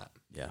from that.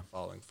 Yeah.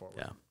 Following forward.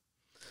 Yeah.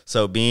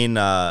 So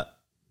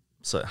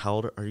so how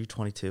old are you?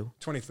 22?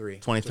 23.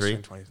 23?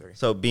 23.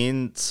 So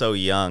being so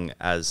young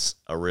as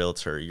a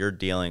realtor, you're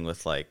dealing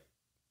with like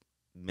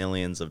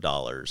millions of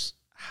dollars.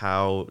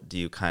 How do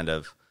you kind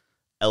of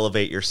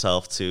elevate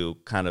yourself to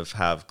kind of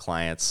have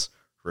clients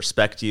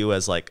respect you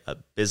as like a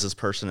business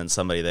person and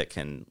somebody that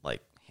can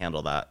like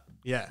handle that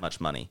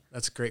much money?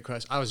 That's a great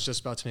question. I was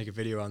just about to make a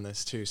video on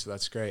this too, so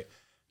that's great.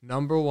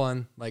 Number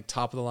one, like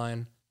top of the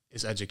line,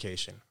 is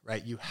education,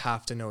 right? You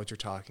have to know what you're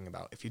talking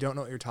about. If you don't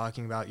know what you're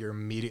talking about, you're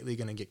immediately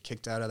going to get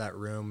kicked out of that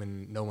room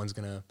and no one's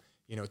going to,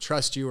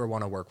 trust you or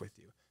want to work with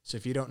you. So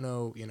if you don't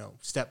know,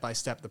 step by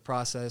step the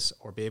process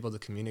or be able to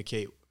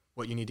communicate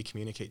what you need to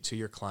communicate to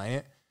your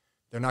client,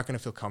 they're not going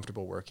to feel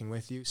comfortable working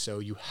with you. So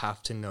you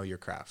have to know your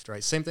craft,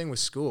 right? Same thing with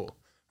school,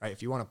 right?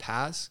 If you want to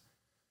pass,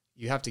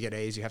 you have to get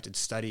A's, you have to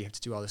study, you have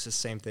to do all this. It's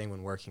the same thing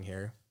when working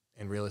here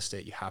in real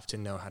estate. You have to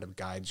know how to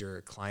guide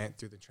your client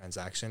through the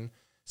transaction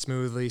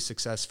smoothly,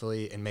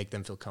 successfully, and make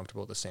them feel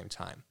comfortable at the same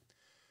time.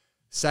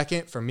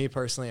 Second, for me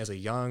personally, as a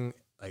young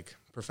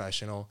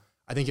professional,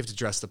 I think you have to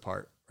dress the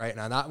part, right?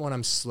 Now that one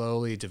I'm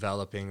slowly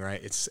developing,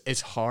 right?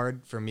 It's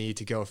hard for me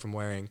to go from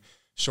wearing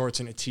shorts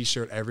and a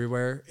t-shirt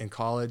everywhere in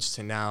college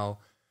to now,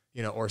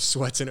 or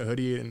sweats and a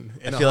hoodie in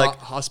a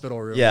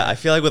hospital room. Yeah, I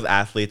feel like with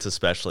athletes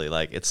especially,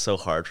 it's so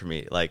hard for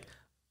me. Like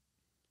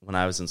when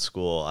I was in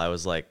school, I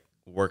was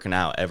working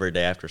out every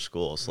day after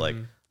school.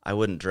 So I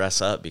wouldn't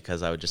dress up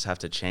because I would just have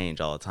to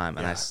change all the time.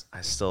 And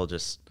I still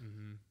just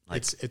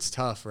it's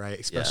tough, right?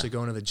 Especially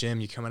going to the gym,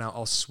 you coming out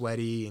all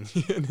sweaty and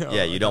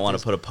you don't want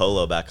to put a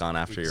polo back on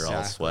after you're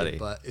all sweaty.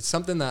 But it's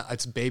something that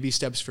it's baby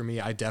steps for me.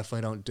 I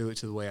definitely don't do it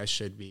to the way I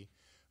should be.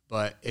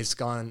 But it's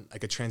gone a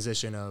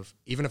transition of,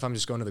 even if I'm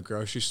just going to the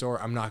grocery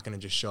store, I'm not going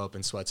to just show up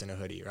in sweats and a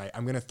hoodie, right?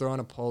 I'm going to throw on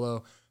a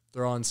polo,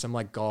 throw on some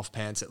golf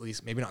pants, at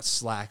least, maybe not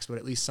slacks, but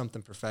at least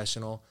something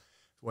professional,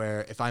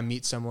 where if I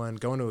meet someone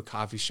going to a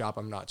coffee shop,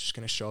 I'm not just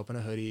going to show up in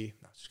a hoodie.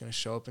 I'm not just going to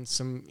show up in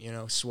some,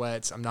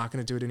 sweats. I'm not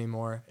going to do it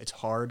anymore. It's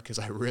hard because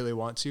I really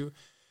want to.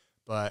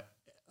 But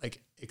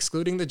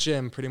excluding the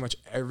gym, pretty much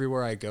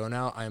everywhere I go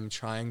now, I'm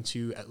trying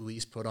to at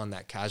least put on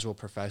that casual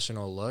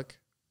professional look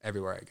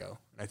everywhere I go.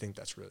 And I think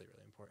that's really,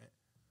 really important.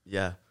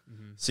 Yeah.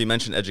 Mm-hmm. So you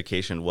mentioned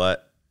education.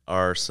 What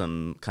are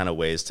some kind of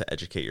ways to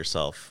educate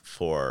yourself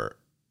for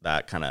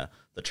that kind of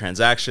the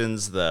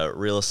transactions, the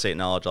real estate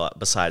knowledge,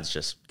 besides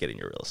just getting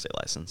your real estate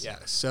license? Yeah.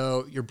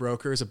 So your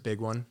broker is a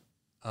big one.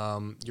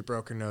 Your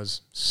broker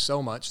knows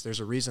so much. There's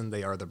a reason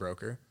they are the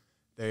broker.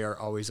 They are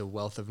always a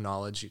wealth of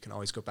knowledge. You can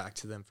always go back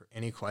to them for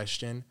any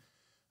question.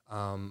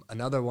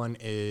 Another one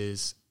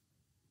is,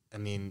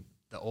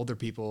 the older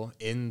people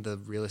in the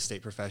real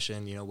estate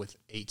profession, with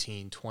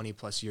 18, 20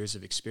 plus years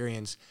of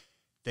experience,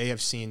 they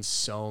have seen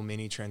so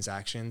many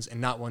transactions,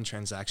 and not one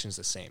transaction is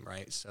the same,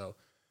 right? So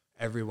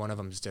every one of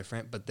them is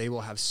different, but they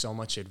will have so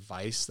much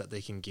advice that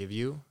they can give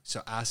you.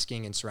 So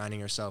asking and surrounding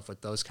yourself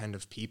with those kind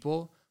of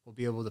people will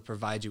be able to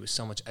provide you with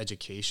so much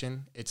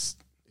education. It's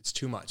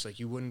too much.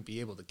 You wouldn't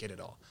be able to get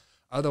it all.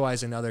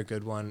 Otherwise, another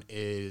good one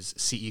is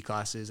CE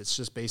classes. It's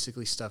just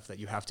basically stuff that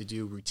you have to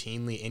do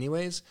routinely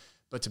anyways,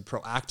 but to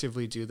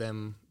proactively do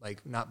them,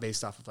 not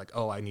based off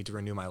of I need to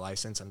renew my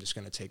license. I'm just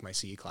going to take my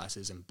CE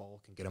classes in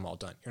bulk and get them all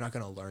done. You're not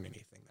going to learn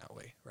anything that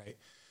way, right?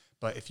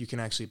 But if you can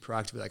actually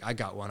proactively, I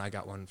got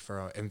one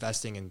for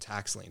investing in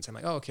tax liens. I'm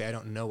okay, I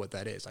don't know what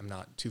that is. I'm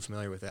not too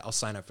familiar with it. I'll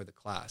sign up for the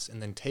class.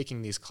 And then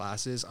taking these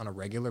classes on a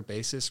regular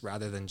basis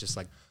rather than just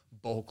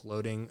bulk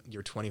loading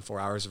your 24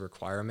 hours of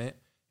requirement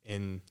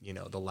in,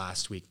 the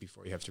last week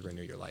before you have to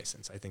renew your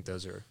license. I think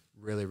those are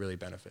really, really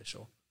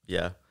beneficial.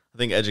 Yeah. I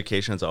think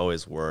education is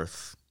always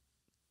worth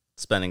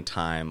spending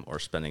time or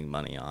spending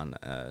money on.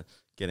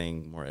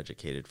 Getting more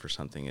educated for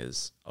something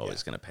is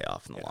always going to pay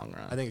off in the long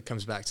run. I think it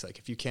comes back to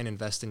if you can't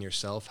invest in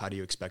yourself, how do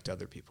you expect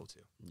other people to?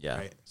 Yeah.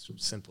 Right? It's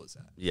simple as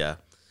that. Yeah.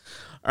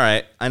 All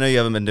right. I know you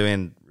haven't been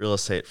doing real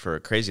estate for a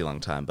crazy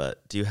long time,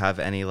 but do you have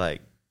any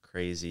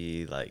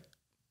crazy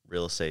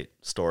real estate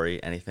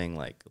story? Anything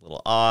a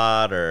little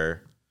odd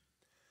or?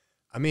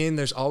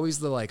 There's always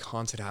the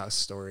haunted house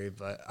story,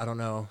 but I don't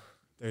know.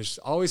 There's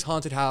always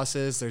haunted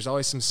houses. There's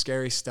always some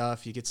scary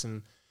stuff. You get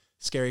some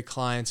scary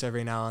clients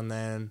every now and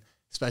then,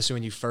 especially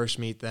when you first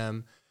meet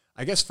them.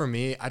 I guess for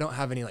me, I don't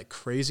have any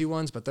crazy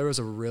ones, but there was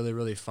a really,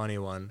 really funny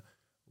one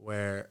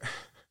where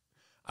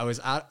I was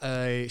at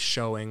a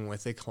showing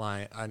with a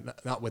client,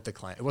 not with the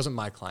client. It wasn't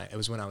my client. It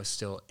was when I was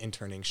still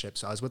internship.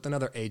 So I was with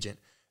another agent.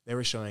 They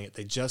were showing it.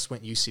 They just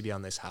went UCB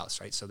on this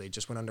house, right? So they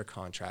just went under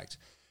contract.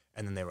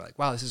 And then they were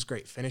wow, this is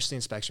great. Finished the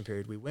inspection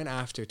period. We went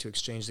after to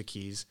exchange the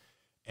keys.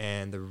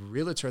 And the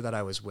realtor that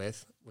I was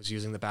with was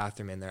using the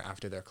bathroom in there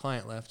after their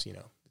client left.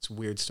 It's a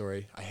weird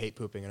story. I hate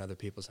pooping in other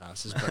people's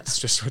houses, but it's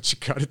just what you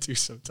got to do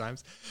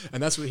sometimes.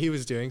 And that's what he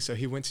was doing. So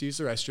he went to use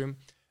the restroom,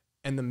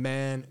 and the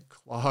man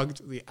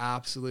clogged the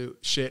absolute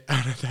shit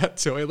out of that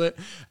toilet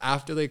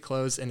after they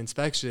closed an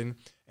inspection.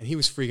 And he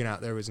was freaking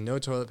out. There was no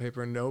toilet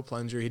paper, no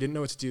plunger. He didn't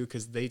know what to do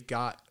because they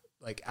got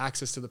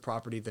access to the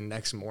property the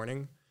next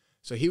morning.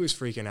 So he was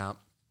freaking out.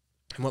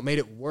 And what made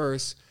it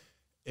worse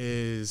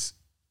is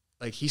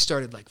he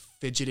started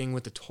fidgeting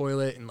with the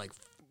toilet and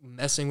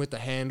messing with the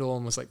handle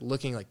and was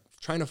looking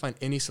trying to find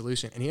any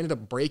solution. And he ended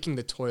up breaking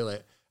the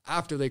toilet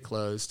after they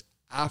closed,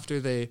 after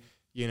they,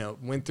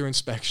 went through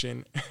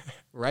inspection,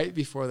 right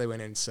before they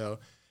went in. So,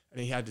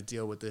 and he had to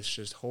deal with this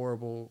just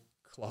horrible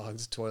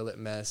clogged toilet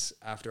mess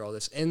after all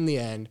this. In the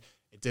end,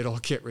 it did all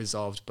get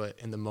resolved, but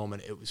in the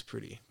moment it was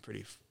pretty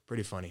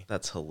pretty funny.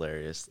 That's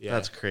hilarious. Yeah.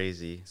 That's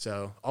crazy.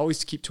 So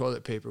always keep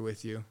toilet paper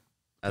with you.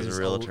 As a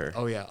realtor.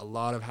 A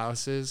lot of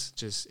houses,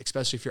 just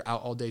especially if you're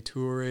out all day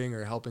touring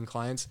or helping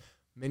clients,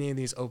 many of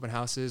these open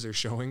houses or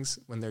showings,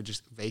 when they're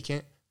just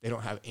vacant, they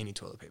don't have any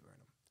toilet paper in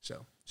them.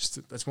 So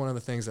that's one of the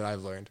things that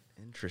I've learned.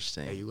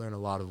 Interesting. Yeah, you learn a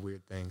lot of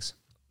weird things.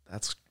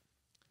 That's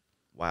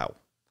wow.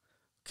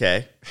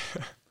 Okay.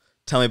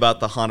 Tell me about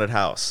the haunted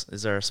house.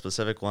 Is there a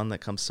specific one that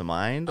comes to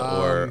mind,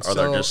 or are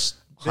there just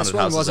haunted houses everywhere? This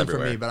one wasn't for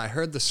me, but I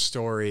heard the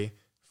story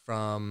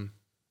from.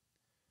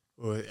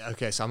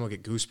 Okay, so I'm gonna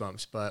get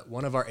goosebumps. But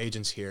one of our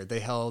agents here, they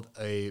held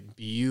a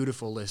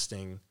beautiful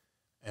listing.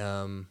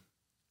 I'm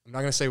not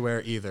gonna say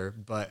where either,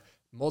 but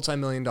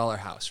multi-million-dollar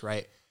house,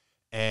 right?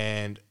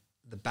 And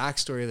the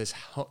backstory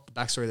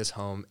of this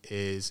home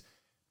is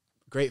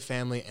great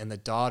family, and the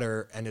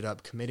daughter ended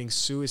up committing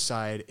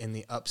suicide in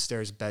the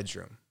upstairs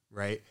bedroom,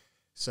 right?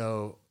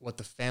 So what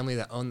the family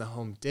that owned the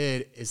home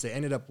did is they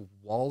ended up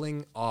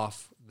walling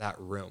off that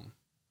room,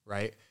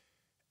 right?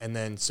 And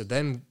then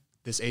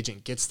this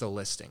agent gets the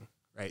listing,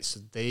 right?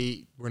 So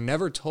they were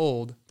never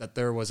told that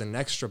there was an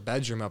extra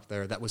bedroom up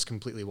there that was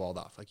completely walled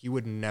off. Like, you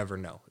would never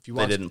know. If you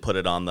They didn't put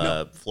it on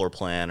the floor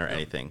plan or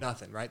anything.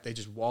 Nothing, right? They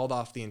just walled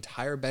off the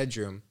entire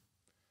bedroom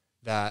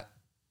that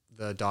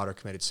the daughter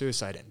committed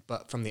suicide in.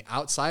 But from the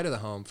outside of the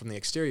home, from the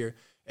exterior,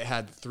 it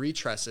had 3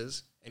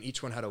 trusses, and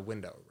each one had a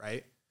window,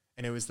 right?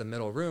 And it was the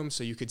middle room,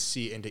 so you could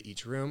see into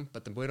each room,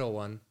 but the middle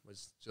one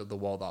was the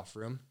walled off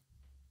room.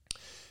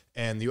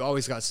 And you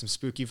always got some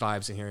spooky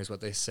vibes in here, is what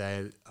they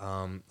said.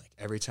 Like,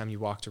 every time you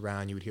walked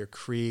around, you would hear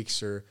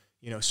creaks or,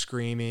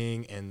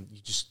 screaming, and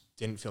you just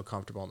didn't feel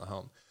comfortable in the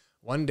home.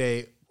 One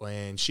day,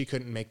 when she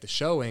couldn't make the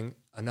showing,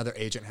 another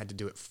agent had to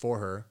do it for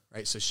her,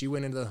 right? So she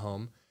went into the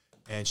home,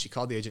 and she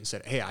called the agent and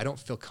said, "Hey, I don't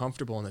feel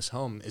comfortable in this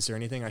home. Is there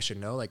anything I should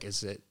know? Like,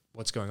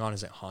 what's going on?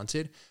 Is it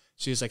haunted?"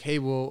 She was like, "Hey,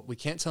 well, we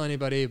can't tell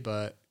anybody,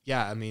 but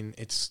yeah, I mean,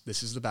 this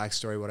is the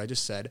backstory, what I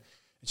just said."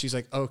 And she's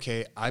like,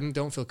 "Okay, I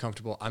don't feel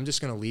comfortable. I'm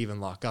just going to leave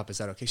and lock up. Is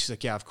that okay?" She's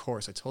like, "Yeah, of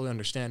course. I totally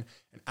understand."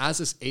 And as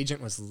this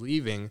agent was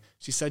leaving,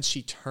 she said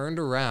she turned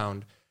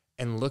around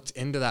and looked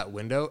into that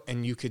window,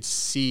 and you could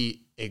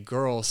see a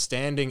girl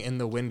standing in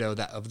the window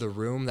of the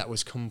room that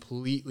was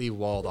completely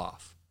walled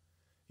off.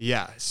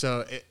 Yeah.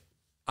 So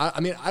I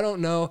mean, I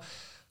don't know.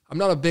 I'm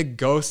not a big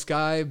ghost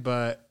guy,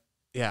 but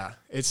yeah,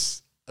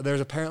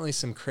 there's apparently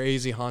some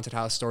crazy haunted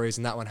house stories,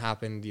 and that one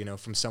happened,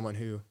 from someone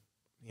who,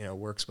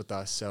 works with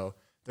us. So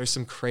there's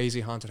some crazy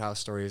haunted house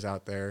stories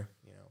out there.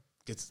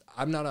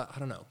 I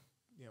don't know.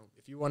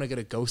 If you want to get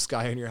a ghost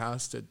guy in your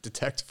house to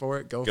detect for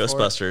it, go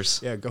Ghostbusters.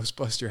 For it. Yeah,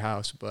 Ghostbust your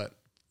house. But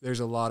there's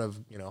a lot of,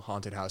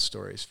 haunted house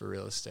stories for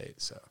real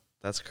estate. So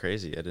that's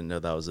crazy. I didn't know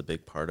that was a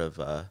big part of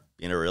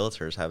being a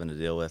realtor, is having to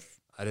deal with.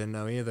 I didn't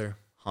know either.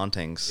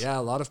 Hauntings. Yeah,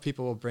 a lot of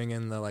people will bring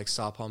in the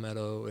saw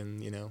palmetto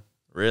and,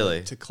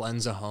 really to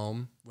cleanse a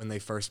home when they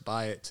first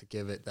buy it, to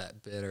give it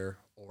that bitter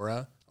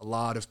aura. A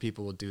lot of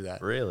people will do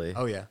that. Really?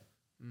 Oh yeah.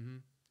 Mm-hmm.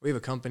 We have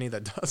a company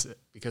that does it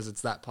because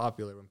it's that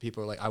popular. When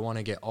people are like, "I want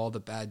to get all the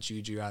bad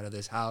juju out of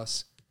this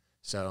house."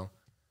 So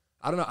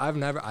I don't know.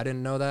 I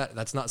didn't know that.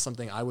 That's not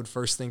something I would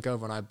first think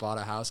of when I bought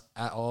a house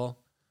at all.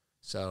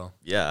 So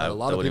yeah, a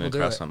lot of people do it. That wouldn't even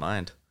cross my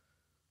mind.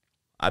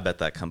 I bet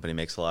that company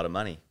makes a lot of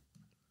money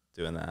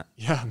doing that.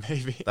 Yeah,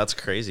 maybe. That's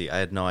crazy. I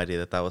had no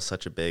idea that was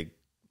such a big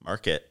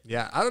market.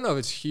 Yeah, I don't know if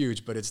it's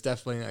huge, but it's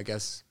definitely, I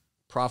guess,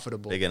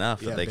 profitable. Big enough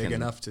that they big can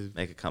enough to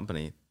make a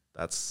company.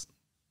 That's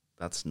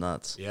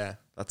nuts. Yeah.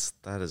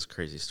 That is a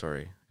crazy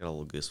story. Got a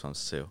little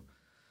goosebumps too.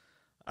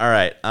 All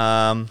right.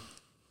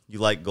 You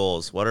like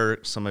goals. What are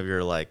some of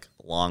your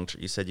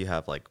you said you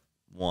have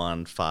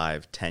 1,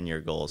 5,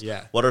 10-year goals.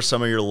 Yeah. What are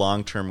some of your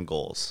long-term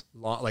goals?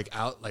 Long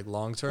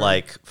term?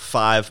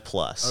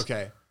 5+.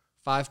 Okay.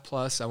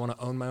 5+. I want to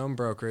own my own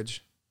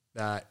brokerage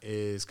that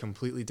is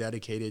completely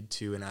dedicated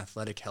to an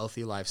athletic,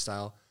 healthy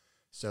lifestyle.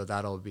 So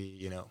that'll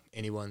be,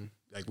 anyone,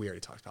 we already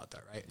talked about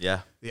that, right? Yeah.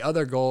 The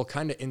other goal,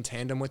 kind of in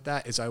tandem with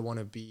that, is I want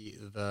to be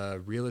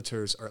the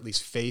realtors, or at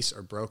least face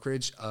or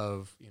brokerage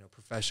of,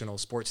 professional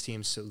sports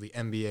teams. So the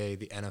NBA,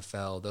 the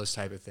NFL, those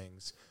type of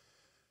things.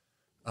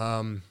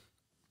 And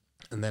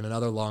then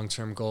another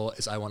long-term goal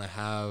is I want to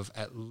have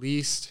at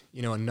least,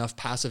 enough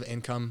passive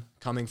income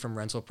coming from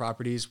rental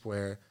properties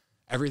where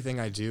everything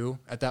I do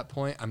at that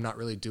point, I'm not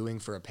really doing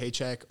for a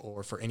paycheck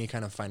or for any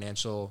kind of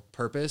financial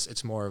purpose.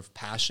 It's more of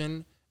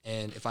passion.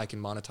 And if I can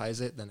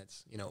monetize it, then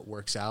it's, it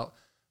works out.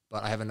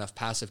 But I have enough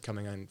passive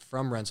coming in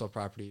from rental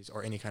properties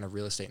or any kind of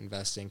real estate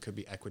investing, could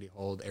be equity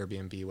hold,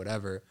 Airbnb,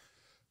 whatever.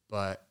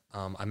 But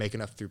I make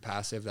enough through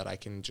passive that I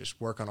can just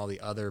work on all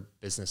the other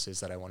businesses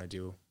that I want to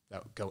do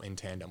that go in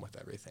tandem with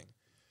everything.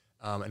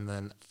 And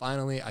then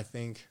finally,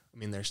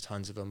 there's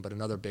tons of them, but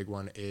another big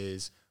one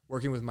is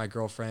working with my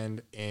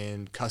girlfriend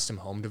in custom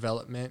home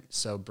development.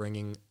 So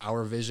bringing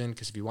our vision,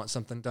 because if you want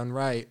something done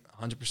right,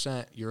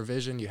 100%, your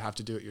vision, you have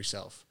to do it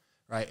yourself.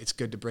 Right? It's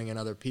good to bring in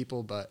other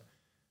people, but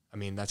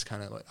that's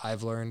kind of what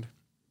I've learned.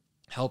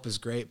 Help is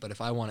great, but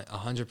if I want it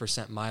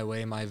 100% my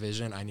way, my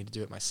vision, I need to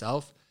do it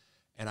myself.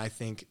 And I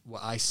think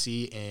what I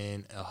see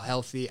in a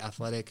healthy,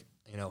 athletic,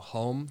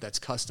 home that's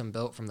custom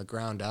built from the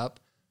ground up.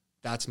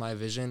 That's my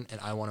vision, and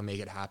I want to make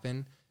it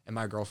happen. And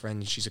my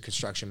girlfriend, she's a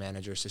construction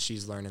manager, so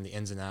she's learning the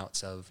ins and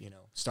outs of,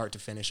 start to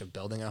finish of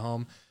building a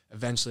home.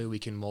 Eventually we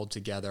can mold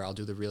together. I'll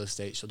do the real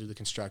estate. She'll do the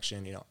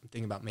construction. I'm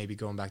thinking about maybe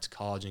going back to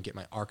college and get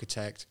my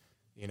architect,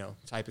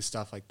 type of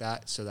stuff like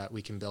that, so that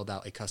we can build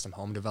out a custom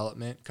home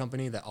development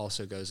company that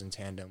also goes in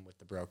tandem with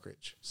the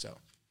brokerage. So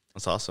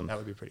that's awesome. That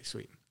would be pretty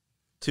sweet.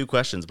 2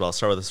 questions, but I'll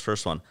start with this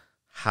first one.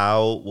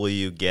 How will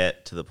you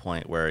get to the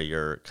point where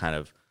you're kind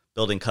of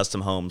building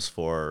custom homes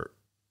for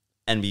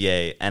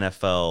NBA,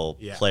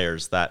 NFL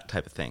players, that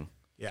type of thing?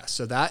 Yeah,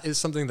 so that is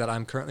something that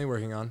I'm currently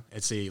working on.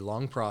 It's a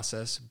long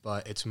process,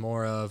 but it's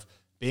more of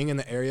being in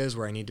the areas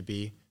where I need to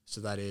be.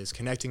 So that is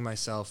connecting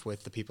myself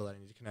with the people that I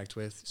need to connect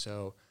with.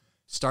 So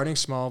starting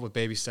small with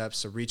baby steps.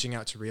 So reaching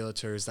out to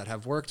realtors that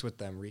have worked with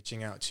them,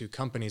 reaching out to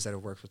companies that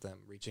have worked with them,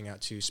 reaching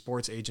out to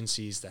sports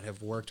agencies that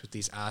have worked with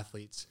these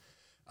athletes.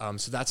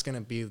 So that's going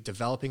to be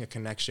developing a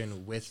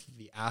connection with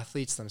the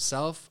athletes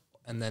themselves.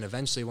 And then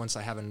eventually, once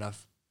I have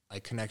enough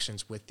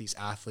connections with these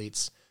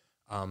athletes,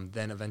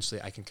 then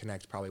eventually I can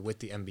connect probably with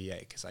the NBA,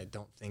 because I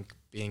don't think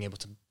being able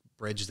to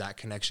bridge that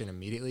connection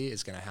immediately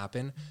is going to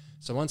happen.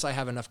 So once I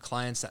have enough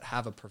clients that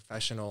have a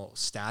professional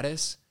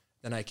status,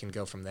 then I can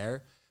go from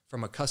there.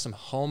 From a custom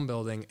home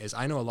building is,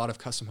 I know a lot of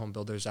custom home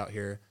builders out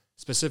here,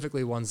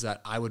 specifically ones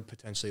that I would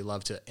potentially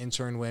love to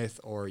intern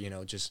with, or,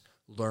 just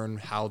learn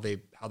how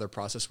their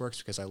process works,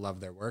 because I love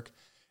their work.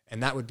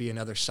 And that would be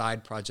another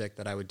side project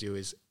that I would do,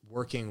 is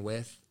working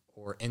with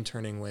or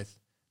interning with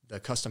the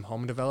custom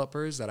home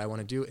developers that I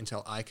want to do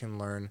until I can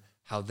learn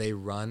how they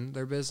run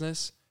their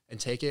business and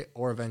take it,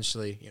 or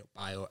eventually,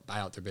 buy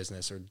out their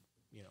business, or,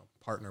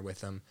 partner with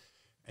them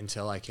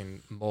until I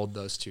can mold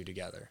those two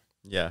together.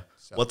 Yeah.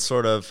 So, what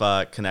sort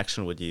of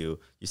connection would you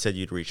said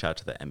you'd reach out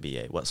to the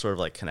NBA. What sort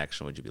of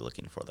connection would you be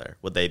looking for there?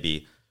 Would they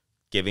be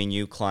giving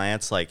you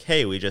clients like,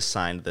 hey, we just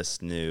signed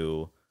this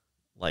new,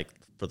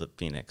 for the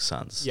Phoenix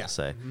Suns, say.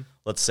 Mm-hmm.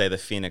 Let's say the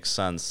Phoenix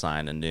Suns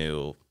sign a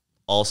new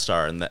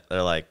all-star, and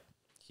they're like,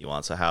 he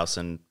wants a house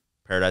in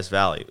Paradise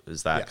Valley.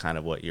 Is that kind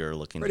of what you're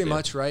looking to do? Pretty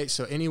much, right?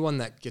 So anyone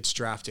that gets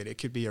drafted, it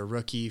could be a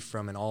rookie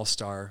from an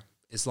all-star,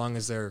 as long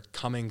as they're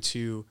coming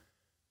to,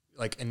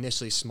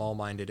 initially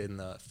small-minded in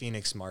the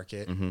Phoenix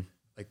market. Mm-hmm.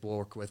 We'll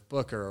work with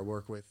Booker, or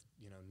work with,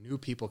 new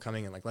people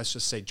coming in. Let's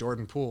just say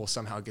Jordan Poole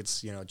somehow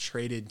gets,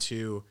 traded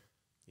to,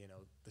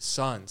 the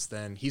Suns.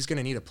 Then he's going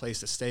to need a place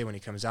to stay when he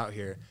comes out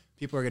here.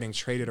 People are getting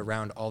traded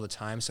around all the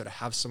time. So to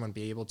have someone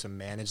be able to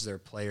manage their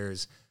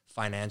players'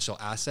 financial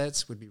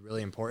assets would be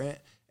really important.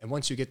 And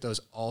once you get those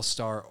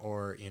all-star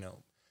or,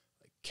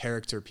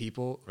 character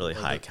people. Really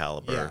high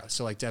caliber. Yeah.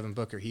 So Devin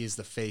Booker, he is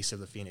the face of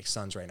the Phoenix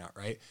Suns right now,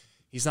 right?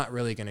 He's not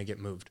really going to get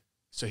moved.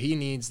 So he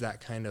needs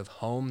that kind of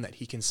home that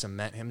he can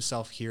cement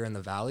himself here in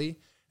the Valley.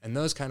 And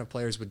those kind of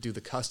players would do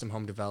the custom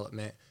home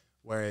development,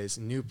 whereas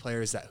new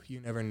players that you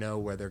never know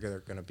whether they're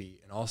going to be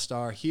an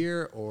all-star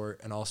here or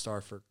an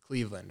all-star for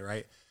Cleveland,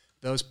 right?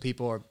 Those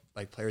people are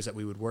players that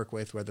we would work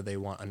with, whether they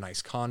want a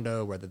nice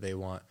condo, whether they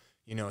want,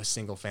 a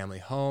single family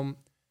home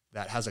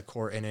that has a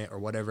court in it, or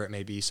whatever it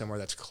may be, somewhere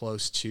that's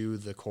close to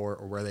the court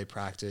or where they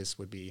practice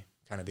would be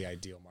kind of the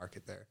ideal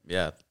market there.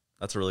 Yeah,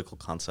 that's a really cool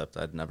concept.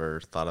 I'd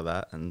never thought of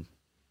that, and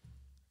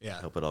I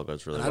hope it all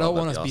goes really well. I don't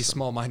want to be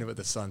small-minded with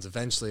the Suns.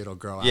 Eventually it'll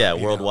grow out. Yeah,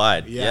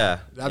 worldwide. Yeah.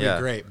 That'd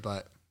be great,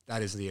 but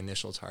that is the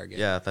initial target.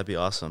 Yeah, that'd be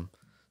awesome.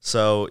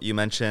 So you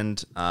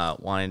mentioned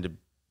wanting to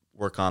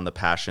work on the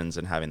passions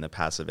and having the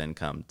passive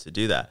income to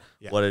do that.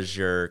 Yeah. What is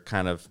your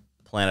kind of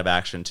plan of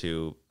action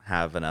to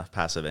have enough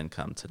passive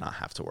income to not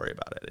have to worry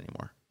about it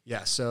anymore?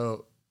 Yeah,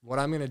 so what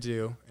I'm going to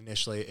do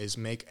initially is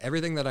make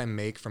everything that I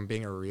make from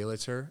being a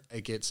realtor,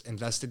 it gets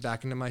invested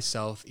back into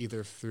myself,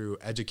 either through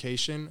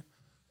education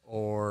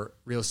or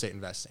real estate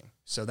investing.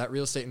 So that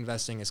real estate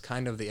investing is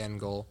kind of the end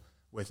goal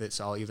with it.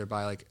 So I'll either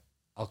buy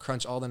I'll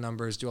crunch all the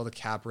numbers, do all the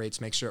cap rates,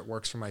 make sure it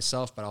works for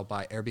myself, but I'll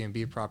buy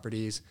Airbnb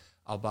properties,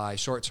 I'll buy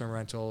short-term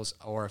rentals,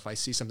 or if I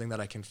see something that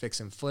I can fix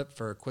and flip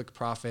for a quick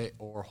profit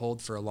or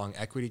hold for a long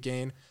equity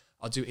gain,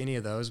 I'll do any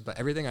of those. But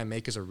everything I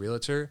make as a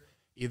realtor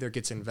either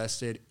gets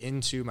invested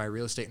into my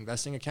real estate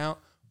investing account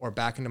or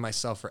back into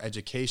myself for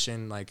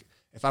education.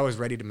 If I was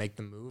ready to make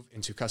the move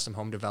into custom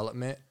home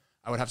development,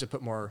 I would have to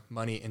put more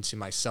money into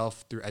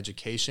myself through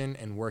education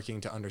and working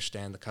to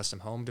understand the custom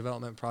home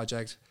development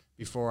project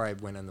before I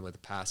went in with the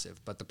passive.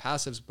 But the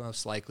passive's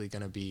most likely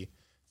going to be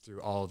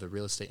through all of the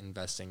real estate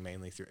investing,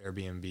 mainly through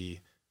Airbnb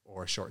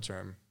or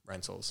short-term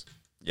rentals.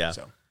 Yeah.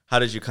 So how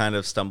did you kind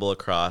of stumble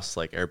across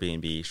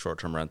Airbnb,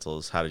 short-term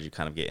rentals? How did you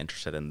kind of get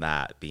interested in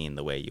that being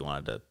the way you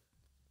wanted to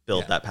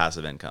build that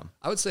passive income?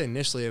 I would say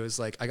initially it was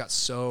I got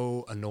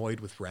so annoyed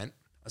with rent.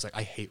 I was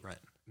I hate rent.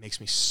 It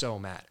makes me so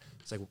mad.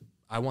 It's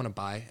I want to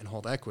buy and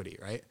hold equity,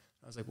 right?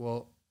 I was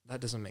well, that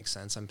doesn't make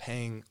sense. I'm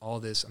paying all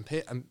this.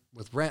 I'm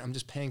with rent. I'm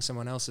just paying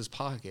someone else's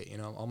pocket.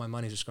 All my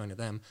money's just going to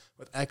them.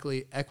 With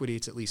equity,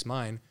 it's at least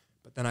mine.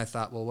 But then I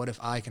thought, well, what if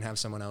I can have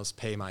someone else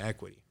pay my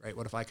equity, right?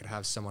 What if I could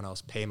have someone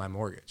else pay my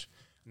mortgage?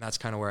 And that's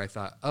kind of where I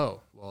thought,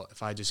 oh, well,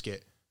 if I just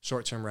get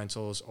short-term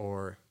rentals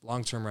or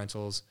long-term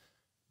rentals,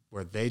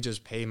 where they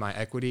just pay my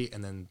equity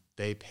and then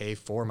they pay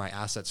for my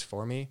assets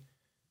for me,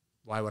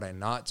 why would I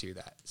not do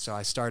that? So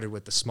I started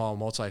with the small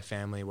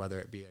multifamily, whether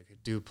it be a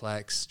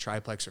duplex,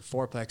 triplex, or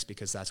fourplex,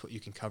 because that's what you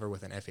can cover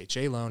with an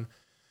FHA loan.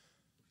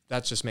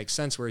 That just makes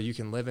sense, where you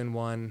can live in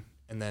one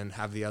and then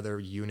have the other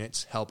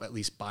units help at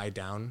least buy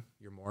down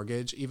your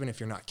mortgage, even if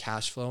you're not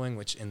cash flowing,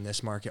 which in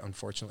this market,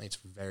 unfortunately, it's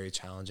very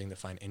challenging to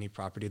find any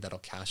property that'll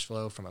cash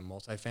flow from a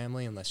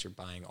multifamily unless you're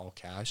buying all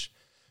cash.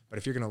 But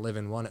if you're going to live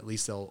in one, at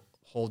least they'll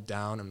hold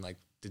down and like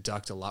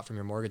deduct a lot from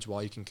your mortgage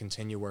while you can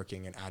continue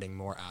working and adding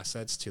more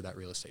assets to that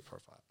real estate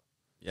profile.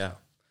 Yeah.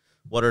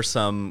 What are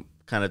some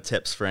kind of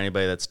tips for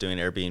anybody that's doing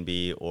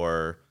Airbnb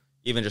or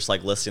even just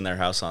like listing their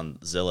house on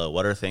Zillow?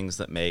 What are things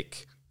that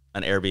make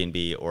an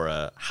Airbnb or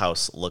a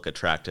house look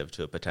attractive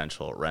to a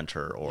potential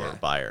renter or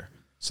buyer?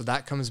 So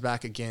that comes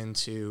back again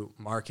to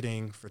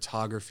marketing,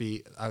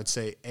 photography. I would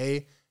say,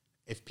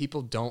 if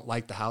people don't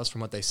like the house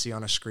from what they see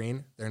on a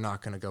screen, they're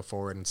not going to go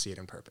forward and see it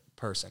in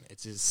person.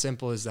 It's as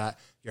simple as that.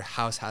 Your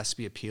house has to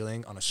be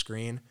appealing on a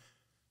screen.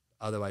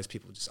 Otherwise,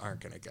 people just aren't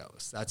going to go.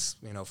 So that's,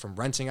 from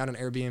renting out an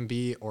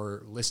Airbnb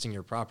or listing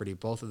your property,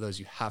 both of those,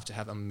 you have to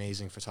have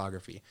amazing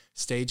photography.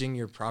 Staging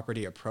your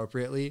property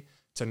appropriately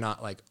to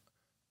not like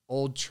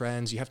old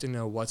trends. You have to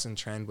know what's in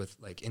trend with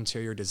like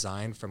interior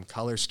design, from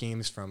color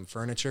schemes, from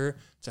furniture,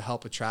 to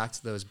help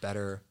attract those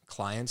better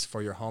clients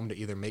for your home to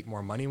either make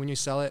more money when you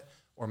sell it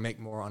or make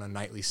more on a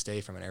nightly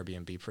stay from an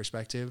Airbnb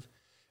perspective.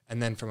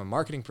 And then from a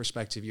marketing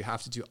perspective, you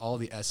have to do all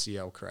the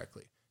SEO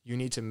correctly. You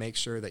need to make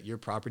sure that your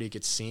property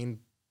gets seen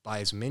by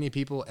as many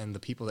people and the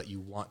people that you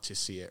want to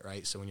see it,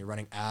 right? So when you're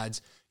running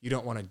ads, you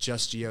don't want to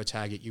just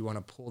geotag it. You want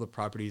to pull the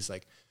properties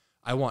like,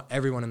 I want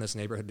everyone in this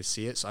neighborhood to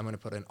see it, so I'm going to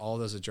put in all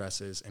those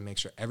addresses and make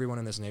sure everyone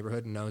in this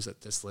neighborhood knows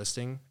that this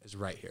listing is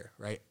right here,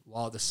 right?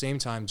 While at the same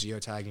time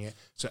geotagging it,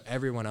 so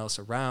everyone else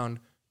around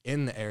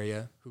in the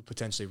area who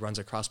potentially runs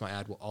across my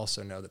ad will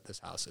also know that this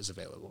house is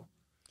available,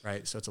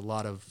 right? So it's a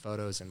lot of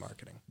photos and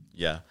marketing.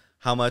 Yeah.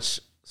 How much,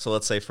 so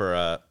let's say for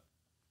a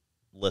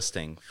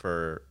listing,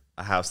 for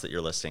a house that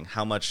you're listing,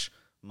 how much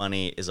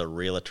money is a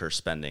realtor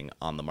spending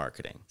on the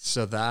marketing?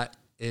 So that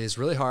is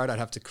really hard. I'd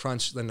have to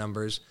crunch the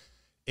numbers.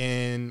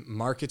 In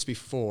markets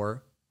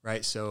before,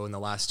 right? So in the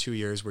last 2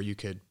 years where you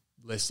could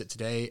list it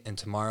today and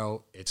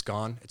tomorrow it's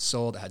gone, it's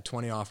sold, it had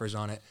 20 offers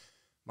on it.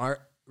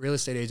 Real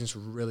estate agents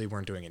really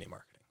weren't doing any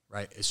marketing,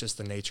 right? It's just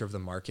the nature of the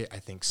market, I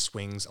think,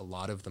 swings a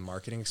lot of the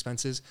marketing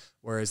expenses.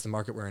 Whereas the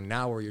market we're in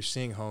now, where you're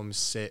seeing homes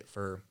sit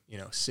for,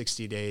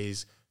 60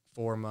 days,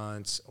 4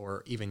 months,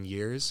 or even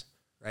years,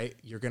 right?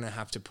 You're going to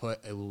have to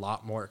put a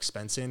lot more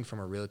expense in from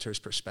a realtor's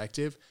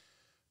perspective.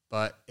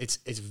 But it's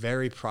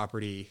very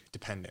property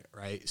dependent,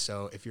 right?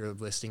 So if you're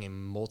listing a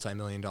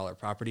multi-million-dollar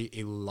property,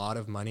 a lot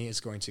of money is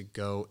going to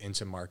go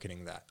into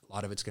marketing that. A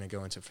lot of it's going to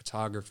go into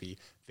photography,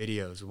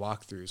 videos,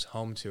 walkthroughs,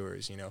 home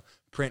tours,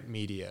 print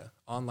media,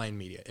 online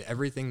media,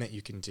 everything that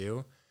you can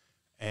do.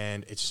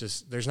 And it's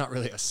just, there's not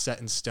really a set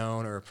in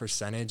stone or a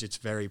percentage. It's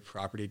very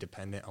property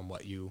dependent on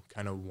what you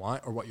kind of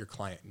want or what your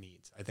client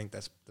needs. I think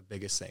that's the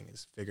biggest thing,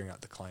 is figuring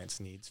out the client's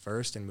needs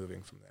first and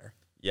moving from there.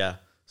 Yeah.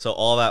 So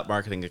all that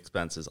marketing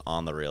expense is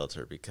on the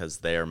realtor because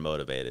they are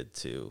motivated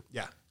to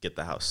get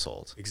the house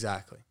sold.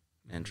 Exactly.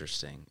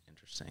 Interesting.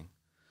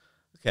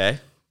 Okay.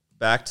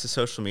 Back to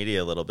social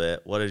media a little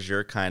bit. What is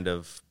your kind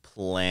of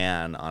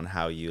plan on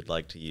how you'd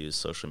like to use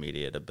social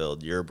media to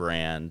build your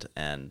brand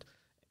and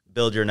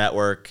build your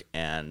network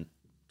and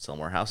sell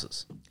more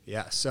houses?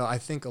 Yeah. So I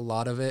think a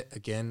lot of it,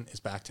 again, is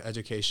back to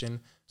education.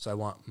 So I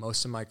want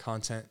most of my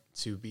content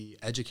to be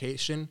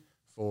education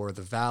for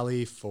the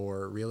Valley,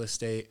 for real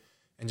estate,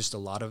 and just a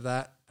lot of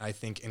that. I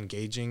think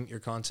engaging your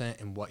content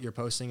and what you're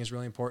posting is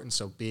really important.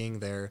 So being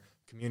there,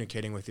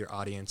 communicating with your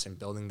audience and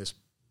building this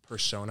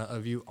persona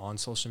of you on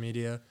social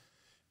media.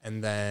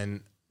 And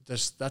then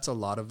that's a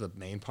lot of the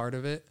main part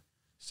of it.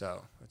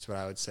 So that's what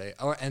I would say.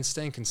 Oh, and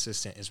staying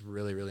consistent is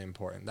really, really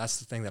important. That's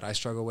the thing that I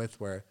struggle with,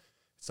 where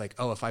it's like,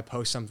 if I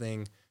post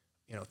something,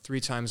 3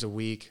 times a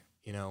week,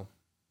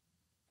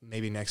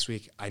 maybe next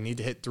week I need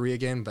to hit 3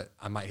 again, but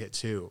I might hit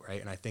 2,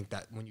 right? And I think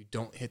that when you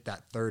don't hit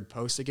that third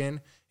post again,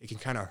 it can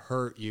kind of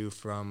hurt you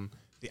from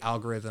the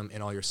algorithm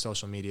in all your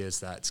social medias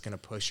that's going to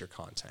push your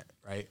content,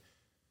 right?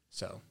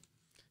 So,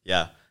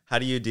 yeah. How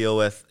do you deal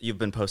with, you've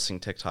been posting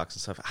TikToks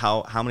and stuff.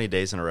 How many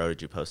days in a row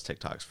did you post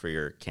TikToks for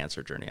your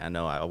cancer journey? I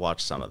know I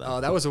watched some of them. Oh,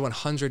 that was a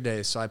 100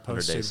 days. So I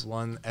posted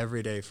one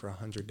every day for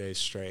 100 days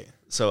straight.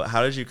 So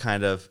how did you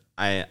kind of,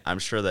 I'm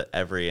sure that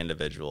every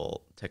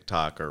individual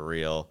TikTok or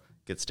Reel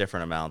gets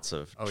different amounts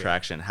of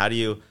traction.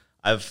 Yeah.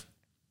 I've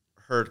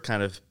heard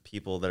kind of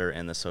people that are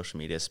in the social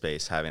media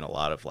space having a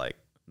lot of like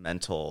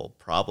mental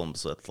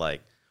problems with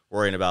like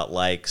worrying about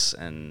likes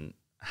and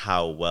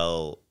how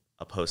well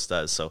a post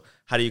does. So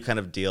how do you kind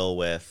of deal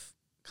with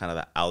kind of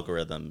the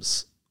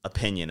algorithm's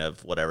opinion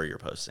of whatever you're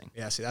posting?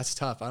 Yeah, see, that's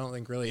tough. I don't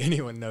think really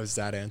anyone knows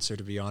that answer,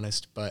 to be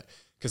honest. But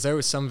because there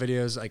was some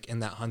videos like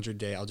in that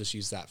 100-day, I'll just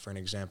use that for an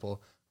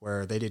example,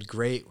 where they did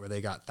great, where they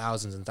got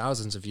thousands and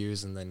thousands of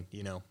views, and then,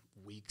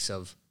 weeks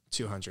of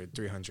 200,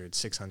 300,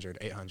 600,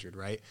 800,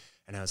 right?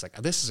 And I was like,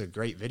 this is a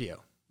great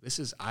video. this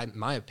is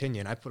my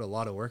opinion. I put a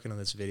lot of work into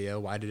this video.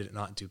 Why did it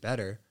not do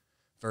better?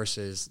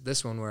 Versus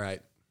this one where I,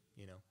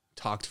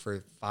 talked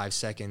for 5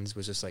 seconds,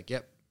 was just like,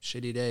 yep,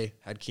 shitty day,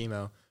 had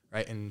chemo,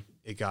 right? And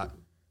it got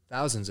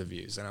thousands of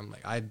views. And I'm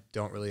like, I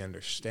don't really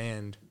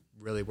understand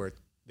really where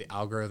the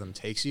algorithm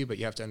takes you, but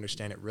you have to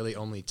understand it really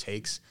only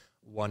takes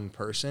one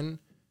person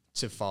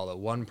to follow,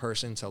 one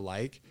person to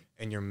like,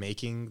 and you're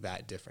making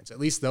that difference. At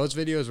least those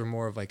videos were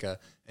more of like a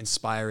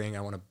inspiring,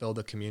 I want to build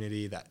a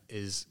community that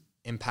is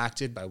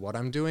impacted by what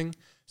I'm doing.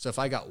 So if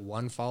I got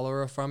one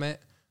follower from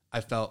it,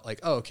 I felt like,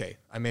 oh, okay,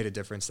 I made a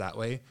difference that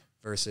way,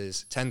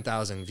 versus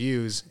 10,000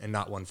 views and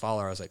not one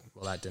follower. I was like,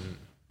 well, that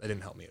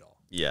didn't help me at all.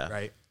 Yeah.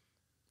 Right.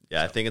 Yeah.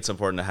 So I think it's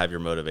important to have your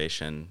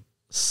motivation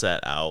set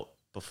out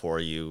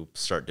before you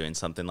start doing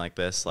something like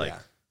this. Like,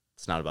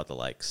 it's not about the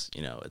likes,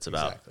 it's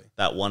about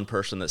that one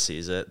person that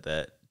sees it,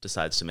 that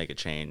decides to make a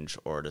change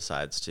or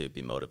decides to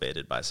be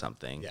motivated by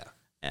something. Yeah.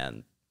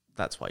 And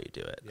that's why you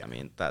do it. Yeah. I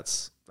mean,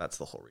 that's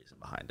the whole reason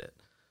behind it.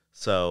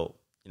 So,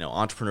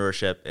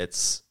 entrepreneurship,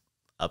 it's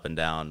up and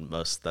down.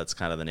 That's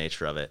kind of the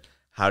nature of it.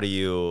 How do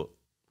you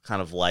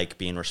kind of like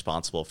being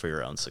responsible for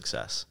your own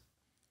success?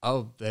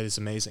 Oh, that is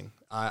amazing.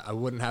 I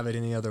wouldn't have it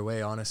any other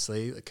way,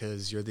 honestly,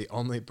 because you're the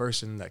only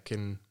person that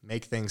can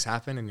make things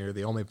happen, and you're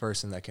the only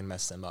person that can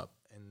mess them up.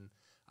 And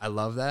I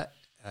love that.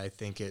 I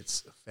think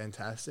it's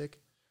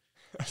fantastic.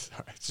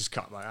 Sorry, I just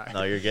caught my eye.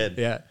 No, you're good.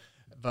 Yeah,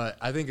 but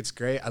I think it's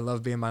great. I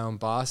love being my own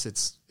boss.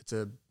 It's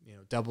a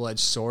double-edged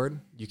sword.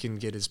 You can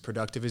get as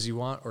productive as you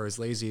want or as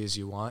lazy as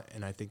you want,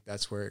 and I think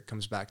that's where it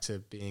comes back to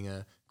being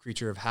a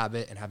creature of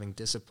habit, and having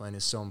discipline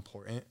is so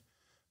important.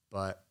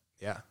 But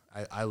yeah,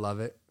 I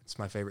love it. It's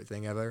my favorite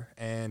thing ever.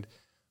 And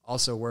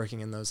also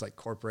working in those like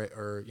corporate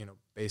or,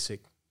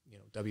 basic,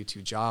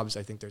 W-2 jobs,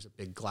 I think there's a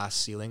big glass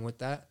ceiling with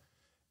that.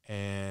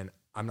 And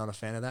I'm not a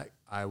fan of that.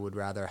 I would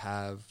rather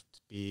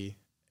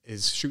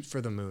shoot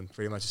for the moon,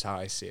 pretty much is how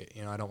I see it.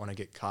 I don't want to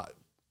get caught,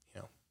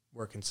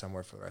 working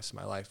somewhere for the rest of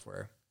my life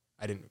where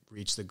I didn't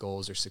reach the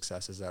goals or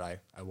successes that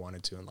I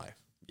wanted to in life.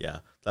 Yeah.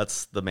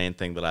 That's the main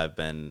thing that I've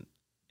been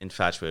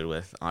infatuated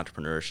with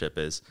entrepreneurship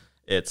is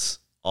it's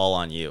all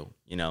on you.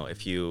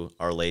 If you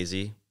are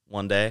lazy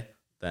one day,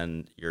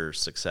 then your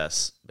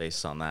success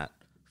based on that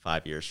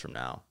 5 years from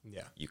now,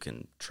 you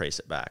can trace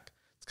it back.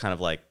 It's kind of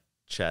like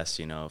chess,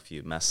 if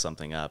you mess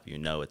something up,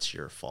 it's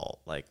your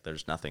fault. Like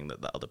there's nothing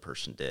that the other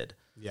person did.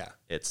 Yeah.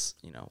 It's,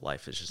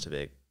 life is just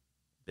a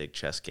big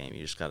chess game.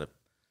 You just got to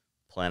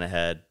plan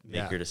ahead,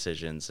 make your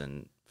decisions,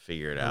 and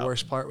figure it out. The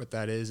worst part with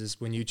that is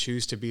when you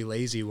choose to be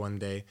lazy one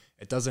day,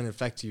 it doesn't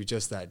affect you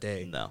just that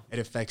day. No. It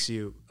affects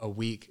you a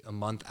week, a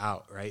month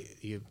out, right?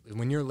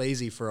 When you're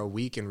lazy for a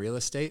week in real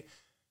estate,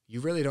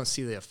 you really don't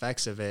see the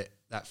effects of it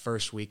that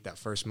first week, that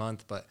first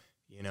month. But,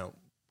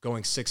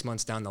 going 6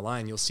 months down the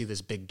line, you'll see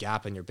this big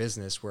gap in your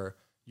business where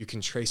you can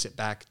trace it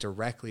back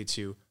directly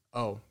to,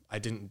 oh, I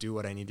didn't do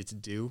what I needed to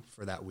do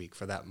for that week,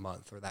 for that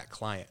month, or that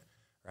client,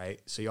 right?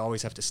 So you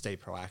always have to stay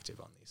proactive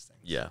on these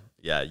things. Yeah.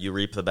 Yeah. You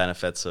reap the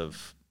benefits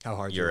of how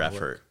hard your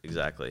effort. Work.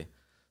 Exactly.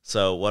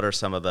 So what are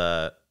some of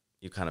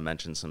you kind of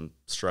mentioned some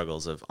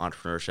struggles of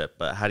entrepreneurship,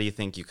 but how do you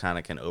think you kind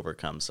of can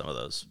overcome some of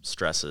those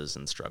stresses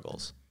and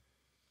struggles?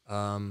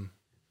 I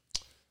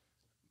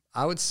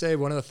would say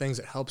one of the things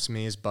that helps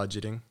me is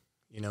budgeting.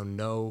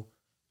 Know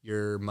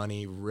your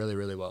money really,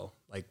 really well.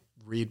 Like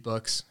read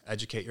books,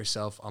 educate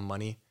yourself on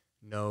money,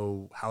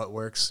 know how it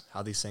works,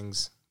 how these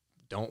things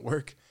don't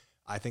work.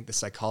 I think The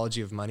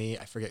Psychology of Money,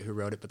 I forget who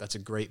wrote it, but that's a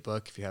great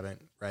book if you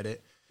haven't read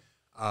it.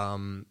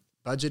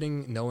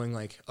 Budgeting, knowing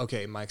like,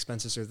 okay, my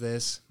expenses are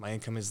this, my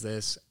income is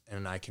this,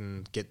 and I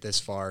can get this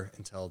far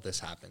until this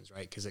happens,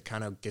 right? Because it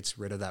kind of gets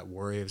rid of that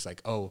worry of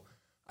like, oh,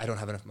 I don't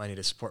have enough money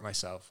to support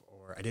myself,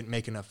 or I didn't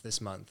make enough this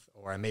month,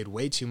 or I made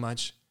way too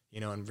much,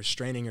 and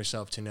restraining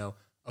yourself to know,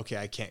 okay,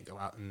 I can't go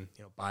out and,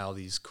 buy all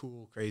these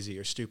cool, crazy,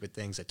 or stupid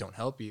things that don't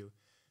help you.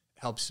 It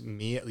helps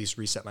me at least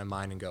reset my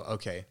mind and go,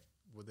 okay,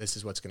 well, this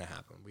is what's going to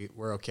happen.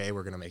 We're okay.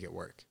 We're going to make it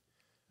work.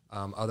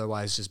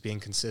 Otherwise, just being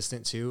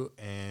consistent too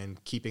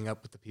and keeping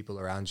up with the people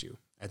around you.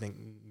 I think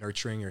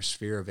nurturing your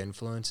sphere of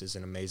influence is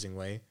an amazing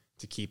way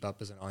to keep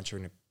up as an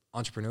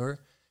entrepreneur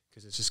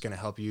because it's just going to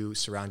help you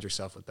surround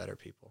yourself with better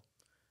people.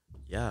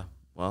 Yeah.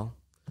 Well,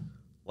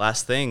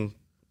 last thing,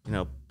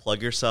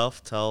 plug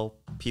yourself, tell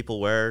people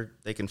where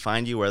they can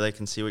find you, where they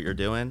can see what you're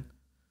doing.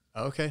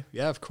 Okay.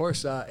 Yeah, of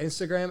course.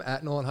 Instagram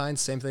at Nolan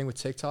Hines. Same thing with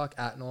TikTok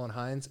at Nolan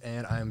Hines.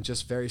 And I'm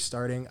just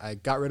starting. I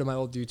got rid of my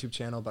old YouTube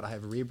channel, but I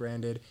have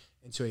rebranded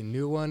into a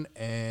new one.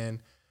 And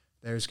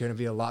there's going to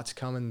be a lot to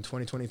come in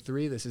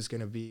 2023. This is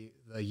going to be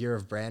the year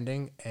of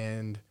branding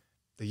and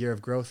the year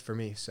of growth for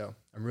me. So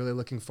I'm really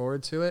looking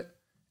forward to it.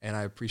 And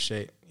I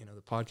appreciate,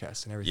 the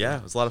podcast and everything. Yeah,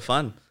 it was a lot of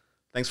fun.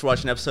 Thanks for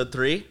watching episode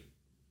 3.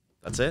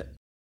 That's it.